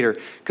for Peter,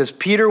 because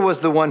Peter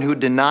was the one who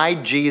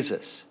denied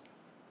Jesus.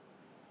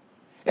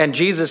 And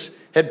Jesus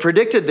had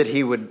predicted that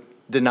he would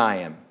deny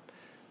him.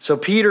 So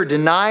Peter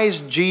denies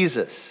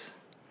Jesus.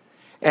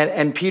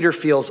 And Peter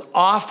feels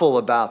awful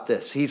about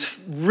this. He's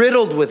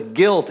riddled with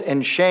guilt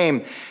and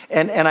shame.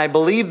 And I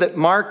believe that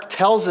Mark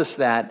tells us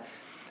that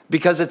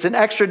because it's an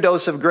extra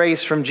dose of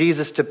grace from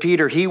Jesus to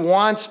Peter. He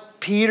wants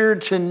Peter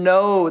to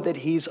know that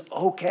he's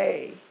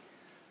okay,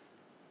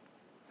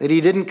 that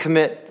he didn't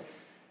commit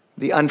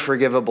the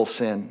unforgivable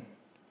sin,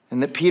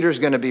 and that Peter's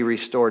going to be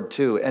restored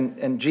too.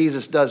 And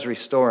Jesus does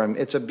restore him.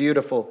 It's a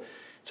beautiful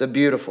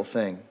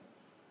thing.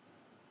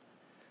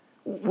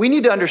 We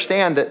need to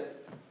understand that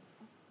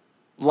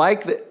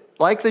like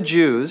the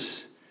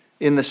Jews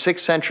in the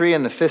 6th century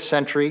and the 5th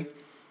century,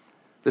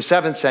 the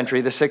 7th century,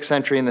 the 6th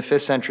century, and the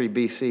 5th century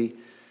BC,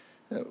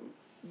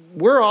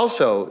 we're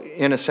also,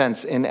 in a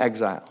sense, in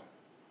exile.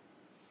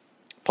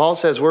 Paul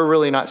says we're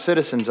really not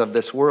citizens of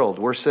this world.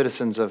 We're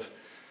citizens of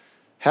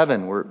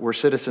heaven. We're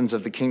citizens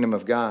of the kingdom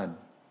of God.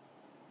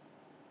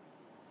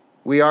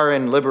 We are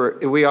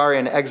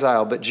in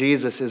exile, but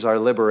Jesus is our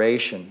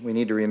liberation. We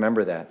need to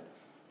remember that.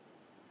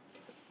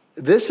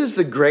 This is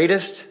the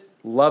greatest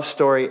love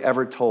story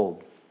ever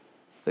told,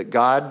 that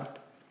God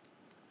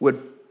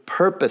would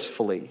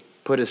purposefully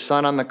put his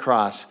son on the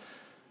cross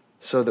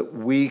so that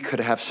we could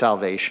have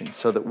salvation,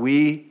 so that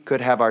we could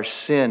have our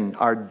sin,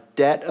 our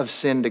debt of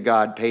sin to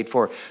God paid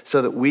for,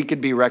 so that we could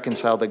be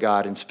reconciled to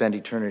God and spend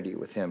eternity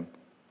with him.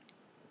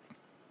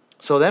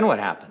 So then what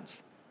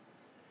happens?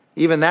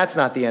 Even that's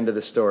not the end of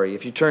the story.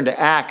 If you turn to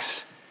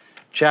Acts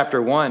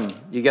chapter 1,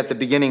 you get the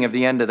beginning of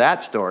the end of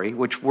that story,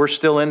 which we're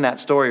still in that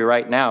story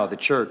right now, the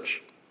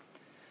church.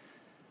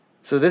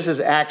 So this is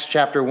Acts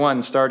chapter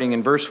 1, starting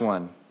in verse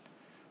 1.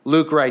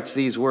 Luke writes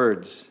these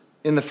words,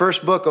 "In the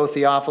first book, O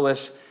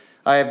Theophilus,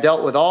 I have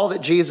dealt with all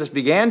that Jesus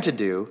began to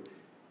do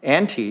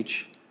and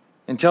teach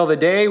until the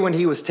day when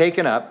he was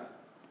taken up,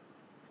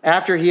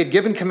 after he had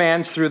given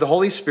commands through the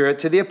Holy Spirit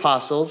to the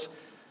apostles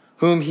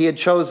whom he had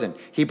chosen.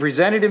 He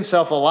presented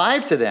himself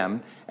alive to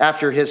them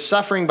after his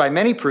suffering by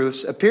many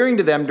proofs, appearing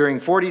to them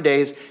during 40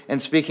 days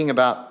and speaking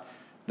about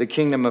the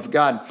kingdom of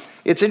God."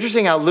 It's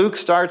interesting how Luke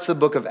starts the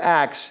book of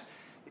Acts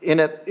in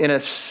a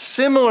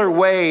similar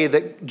way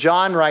that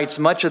John writes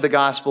much of the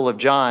Gospel of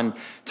John,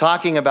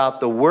 talking about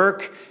the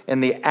work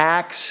and the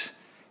acts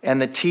and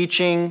the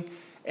teaching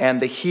and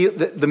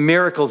the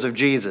miracles of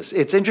Jesus.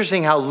 It's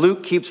interesting how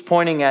Luke keeps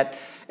pointing at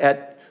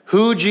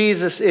who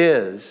Jesus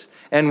is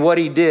and what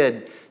he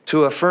did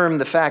to affirm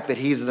the fact that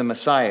he's the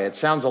Messiah. It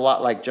sounds a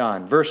lot like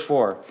John. Verse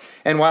 4,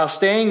 "And while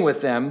staying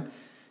with them,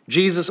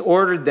 Jesus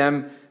ordered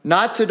them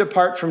not to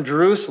depart from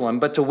Jerusalem,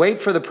 but to wait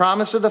for the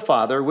promise of the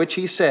Father, which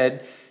he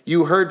said,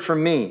 "You heard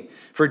from me.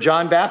 For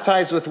John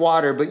baptized with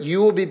water, but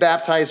you will be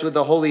baptized with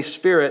the Holy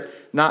Spirit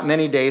not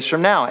many days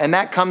from now." And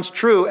that comes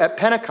true at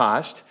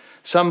Pentecost,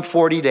 some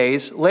 40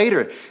 days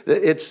later.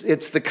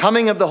 It's the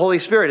coming of the Holy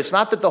Spirit. It's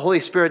not that the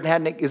Holy Spirit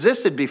hadn't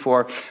existed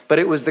before, but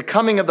it was the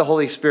coming of the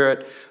Holy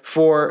Spirit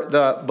for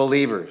the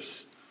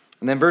believers.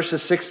 And then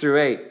verses 6 through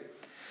 8.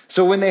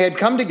 So when they had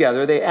come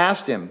together, they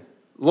asked him,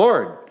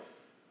 "Lord,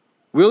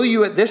 will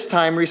you at this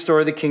time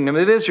restore the kingdom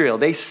of Israel?"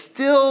 They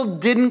still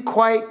didn't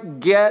quite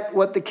get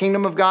what the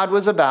kingdom of God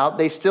was about.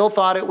 They still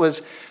thought it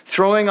was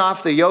throwing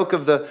off the yoke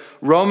of the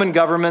Roman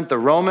government, the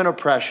Roman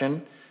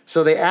oppression.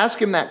 So they asked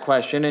him that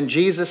question, and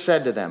Jesus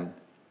said to them,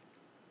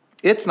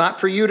 "It's not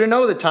for you to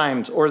know the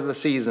times or the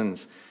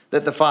seasons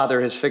that the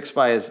Father has fixed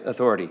by his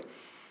authority."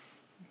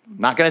 I'm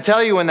not going to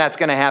tell you when that's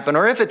going to happen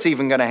or if it's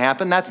even going to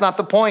happen. That's not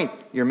the point.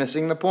 You're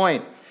missing the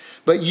point.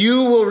 "But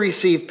you will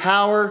receive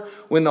power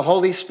when the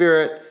Holy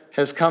Spirit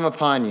has come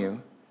upon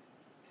you,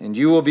 and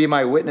you will be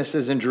my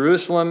witnesses in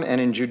Jerusalem and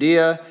in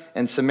Judea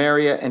and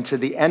Samaria and to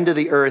the end of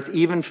the earth,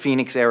 even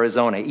Phoenix,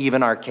 Arizona,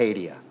 even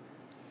Arcadia."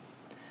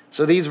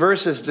 So these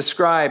verses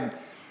describe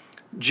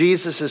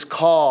Jesus'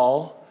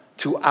 call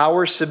to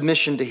our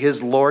submission to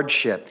his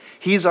lordship.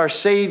 He's our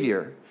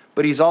Savior,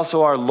 but he's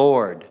also our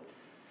Lord.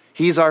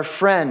 He's our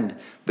friend,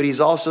 but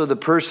he's also the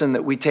person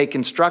that we take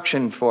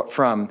instruction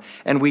from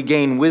and we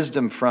gain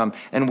wisdom from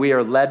and we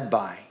are led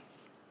by.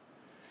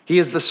 He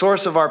is the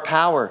source of our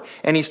power,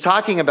 and he's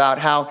talking about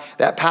how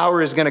that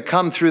power is going to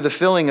come through the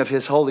filling of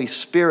his Holy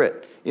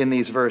Spirit in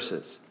these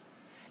verses.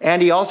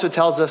 And he also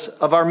tells us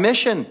of our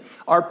mission,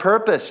 our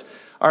purpose.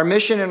 Our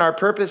mission and our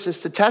purpose is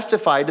to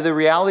testify to the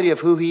reality of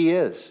who he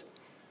is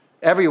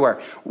everywhere.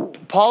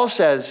 Paul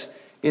says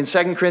in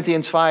 2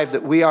 Corinthians 5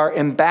 that we are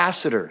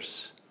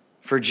ambassadors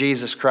for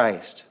Jesus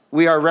Christ.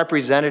 We are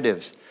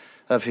representatives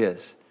of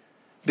his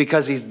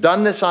because he's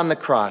done this on the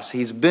cross.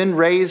 He's been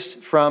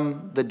raised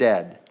from the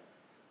dead.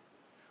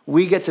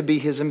 We get to be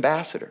his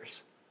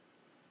ambassadors.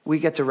 We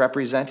get to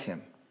represent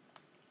him.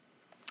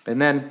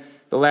 And then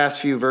the last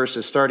few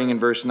verses, starting in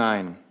verse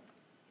 9.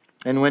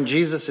 "And when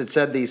Jesus had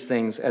said these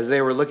things, as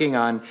they were looking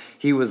on,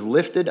 he was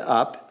lifted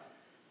up,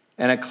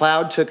 and a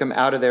cloud took him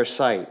out of their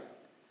sight.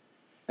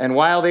 And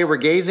while they were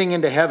gazing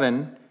into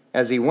heaven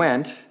as he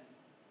went,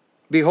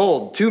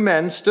 behold, 2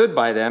 men stood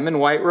by them in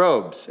white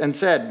robes, and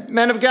said,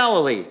 'Men of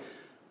Galilee,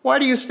 why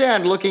do you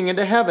stand looking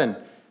into heaven?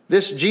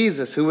 This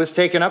Jesus who was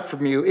taken up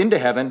from you into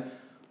heaven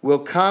will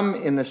come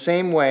in the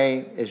same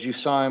way as you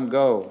saw him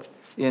go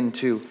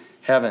into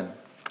heaven.'"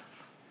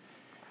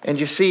 And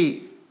you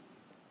see,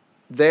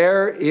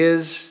 there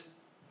is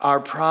our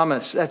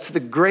promise. That's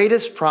the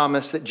greatest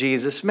promise that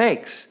Jesus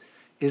makes,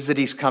 is that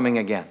he's coming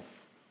again.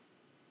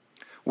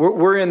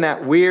 We're in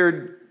that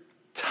weird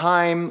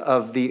time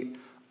of the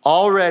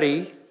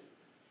already,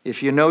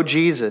 if you know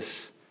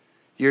Jesus,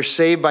 you're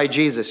saved by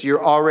Jesus.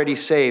 You're already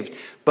saved,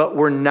 but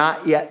we're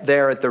not yet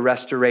there at the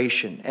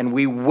restoration. And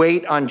we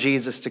wait on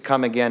Jesus to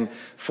come again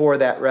for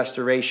that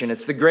restoration.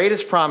 It's the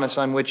greatest promise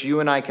on which you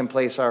and I can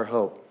place our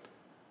hope,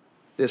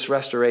 this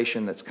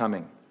restoration that's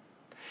coming.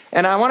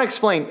 And I want to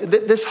explain,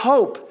 this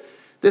hope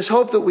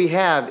that we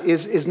have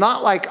is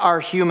not like our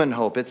human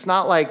hope. It's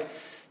not like,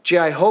 gee,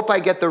 I hope I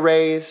get the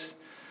raise,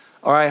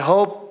 or I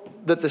hope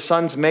that the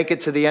Suns make it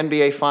to the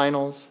NBA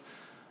Finals,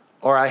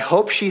 or I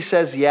hope she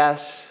says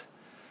yes,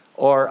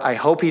 or I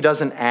hope he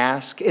doesn't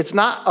ask. It's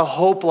not a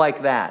hope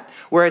like that,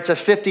 where it's a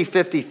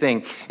 50-50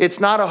 thing. It's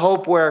not a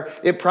hope where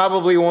it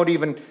probably won't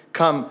even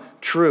come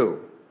true.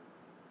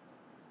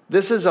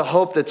 This is a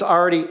hope that's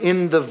already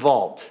in the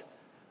vault.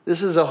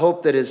 This is a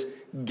hope that is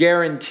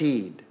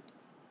guaranteed.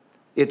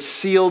 It's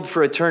sealed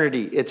for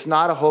eternity. It's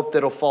not a hope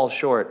that'll fall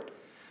short.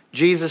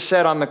 Jesus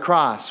said on the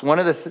cross, one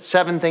of the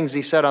 7 things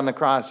he said on the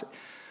cross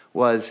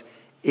was,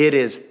 "It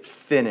is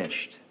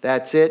finished."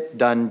 That's it,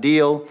 done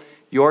deal.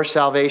 Your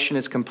salvation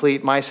is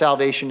complete. My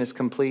salvation is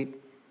complete.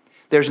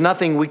 There's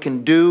nothing we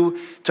can do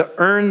to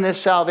earn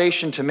this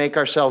salvation, to make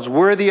ourselves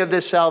worthy of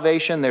this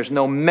salvation. There's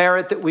no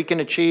merit that we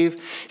can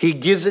achieve. He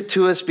gives it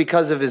to us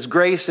because of his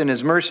grace and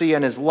his mercy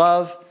and his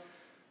love.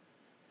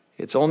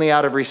 It's only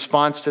out of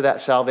response to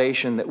that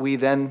salvation that we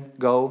then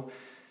go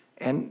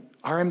and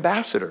are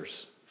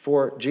ambassadors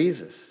for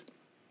Jesus.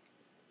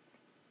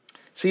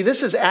 See,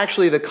 this is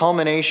actually the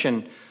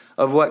culmination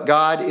of what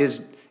God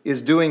is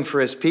doing for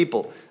his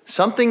people.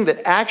 Something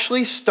that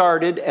actually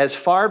started as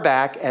far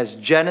back as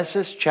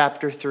Genesis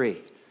chapter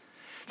 3.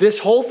 This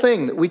whole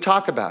thing that we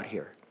talk about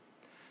here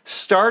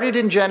started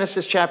in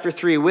Genesis chapter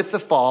 3 with the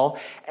fall,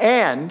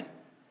 and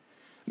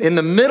in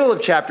the middle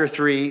of chapter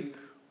 3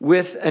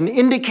 with an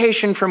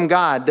indication from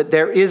God that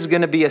there is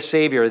going to be a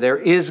Savior, there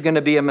is going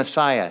to be a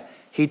Messiah.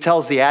 He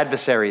tells the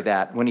adversary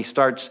that when he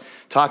starts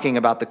talking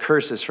about the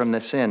curses from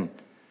the sin.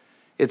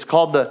 It's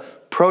called the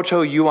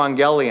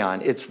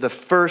proto-euangelion. It's the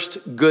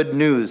first good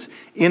news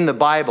in the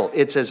Bible.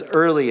 It's as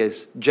early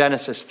as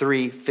Genesis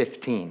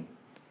 3:15.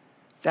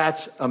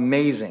 That's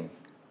amazing.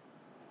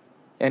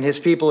 And his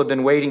people have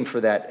been waiting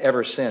for that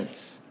ever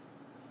since.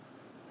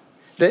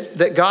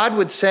 that God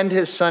would send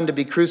his son to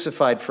be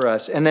crucified for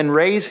us and then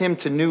raise him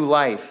to new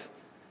life,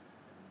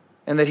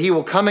 and that he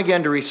will come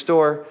again to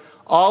restore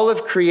all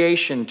of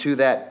creation to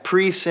that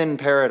pre-sin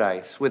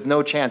paradise with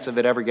no chance of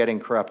it ever getting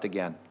corrupt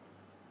again.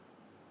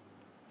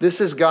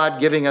 This is God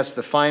giving us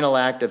the final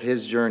act of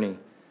his journey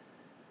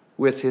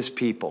with his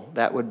people.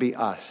 That would be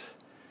us,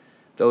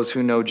 those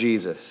who know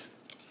Jesus.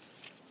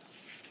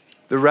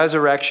 The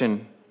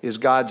resurrection is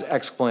God's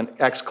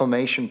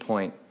exclamation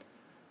point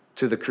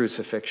to the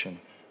crucifixion.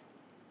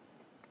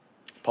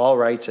 Paul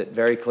writes it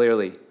very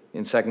clearly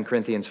in 2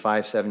 Corinthians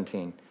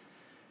 5:17.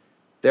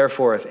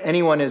 Therefore, if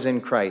anyone is in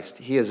Christ,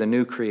 he is a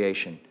new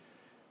creation.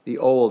 The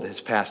old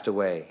has passed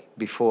away.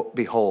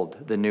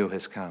 Behold, the new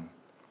has come.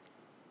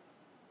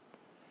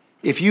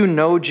 If you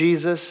know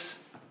Jesus,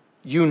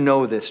 you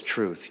know this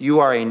truth. You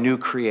are a new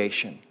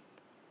creation.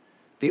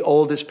 The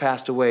old has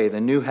passed away.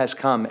 The new has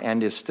come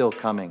and is still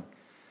coming.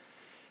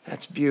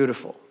 That's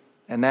beautiful.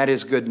 And that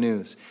is good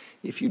news.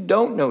 If you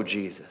don't know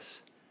Jesus,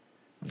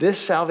 this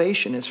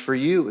salvation is for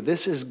you.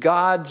 This is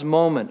God's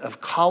moment of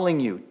calling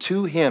you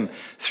to him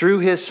through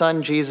his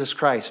son, Jesus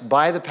Christ,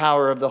 by the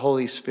power of the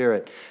Holy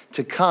Spirit,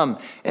 to come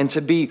and to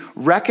be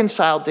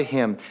reconciled to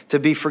him, to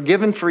be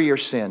forgiven for your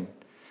sin,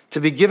 to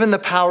be given the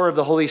power of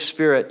the Holy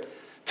Spirit,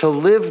 to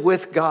live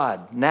with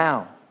God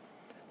now,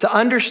 to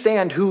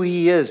understand who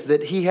he is,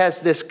 that he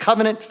has this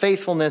covenant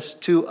faithfulness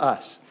to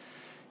us,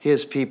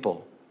 his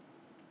people.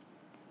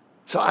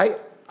 So I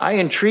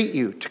entreat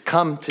you to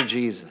come to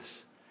Jesus.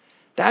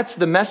 That's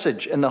the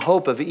message and the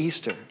hope of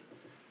Easter.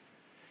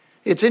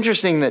 It's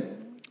interesting that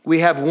we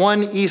have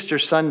one Easter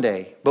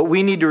Sunday, but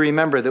we need to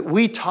remember that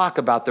we talk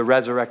about the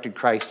resurrected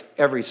Christ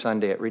every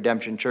Sunday at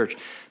Redemption Church,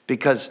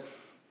 because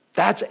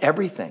that's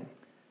everything.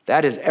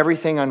 That is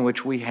everything on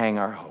which we hang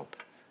our hope,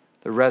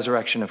 the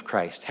resurrection of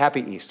Christ.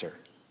 Happy Easter.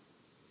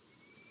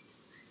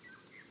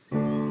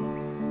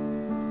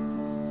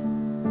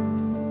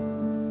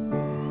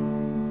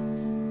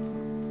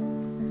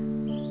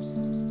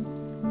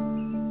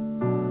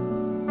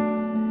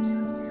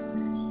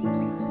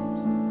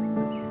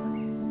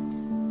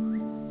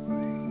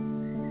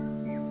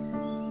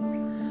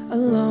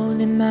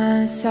 Alone in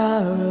my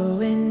sorrow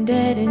and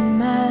dead in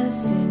my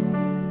sin,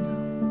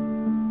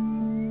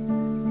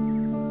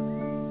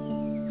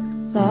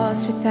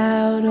 lost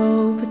without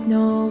hope with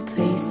no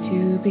place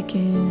to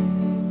begin.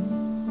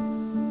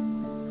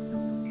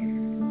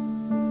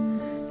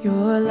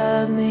 Your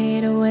love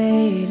made a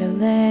way to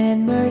let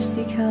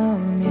mercy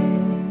come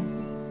in.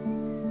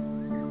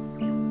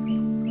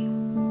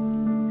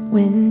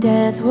 When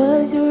death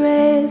was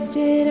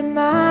arrested and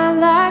my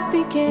life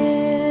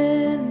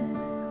began,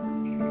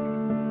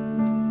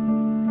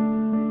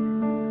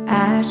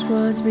 ash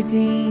was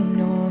redeemed,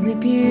 only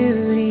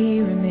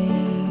beauty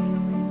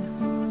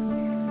remains.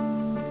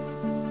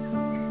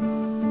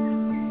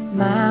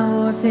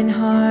 My orphan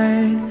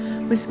heart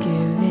was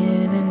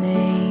given a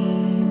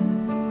name.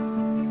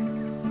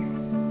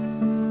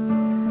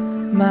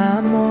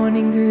 My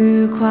mourning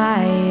grew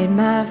quiet,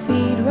 my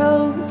feet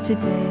rose to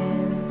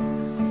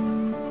dance.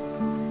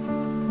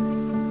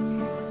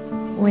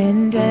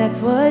 When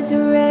death was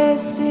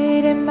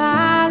arrested and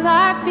my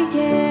life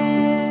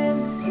began,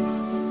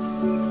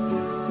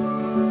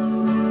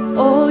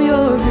 oh,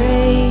 your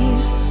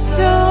grace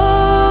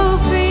so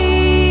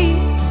free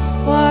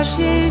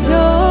washes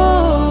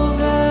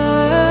over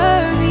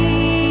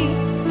me.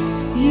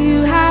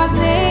 You have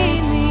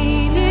made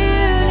me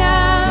new,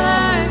 now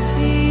life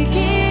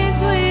begins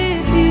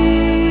with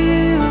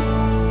you.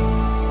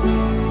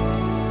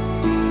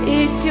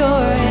 It's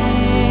your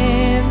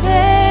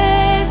endless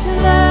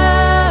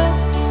love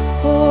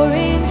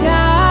pouring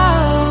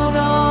down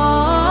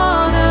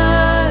on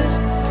us.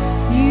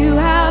 You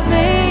have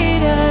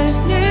made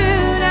us new.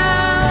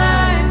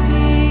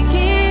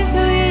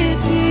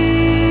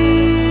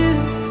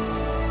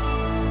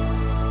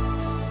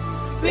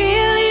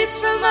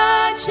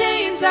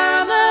 Chains,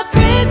 I'm a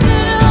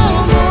prisoner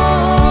no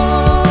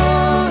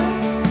more,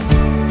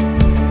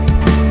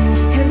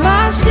 and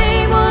my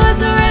shame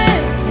was a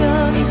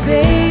ransom you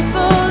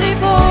faithfully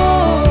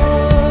bore.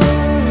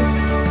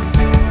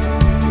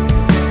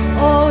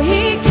 Oh,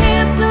 he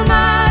canceled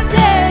my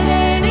debt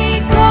and he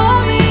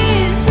called me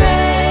his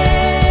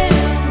friend.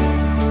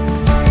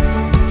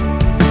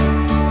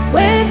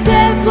 When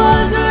death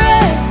was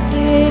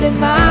arrested and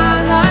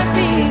my life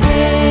began,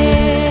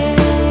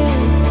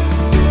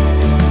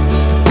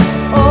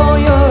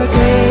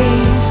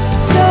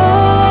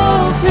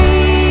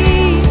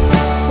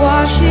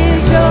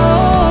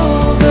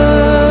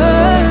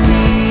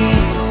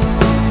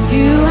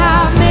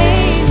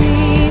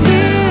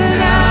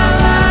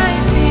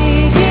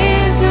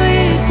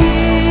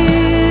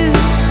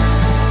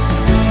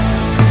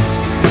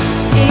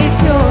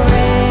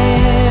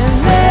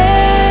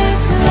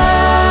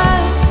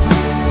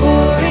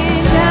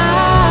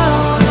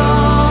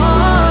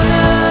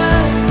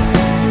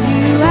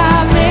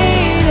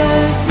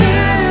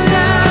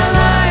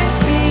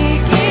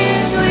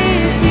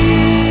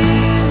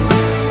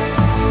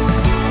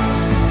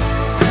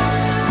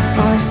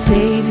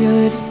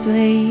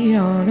 displayed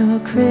on a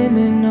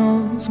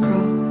criminal's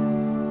cross.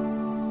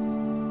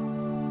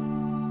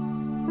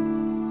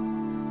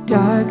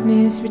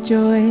 Darkness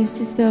rejoiced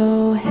as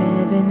though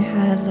heaven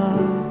had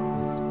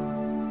lost.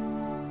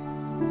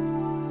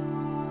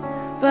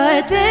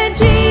 But then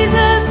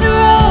Jesus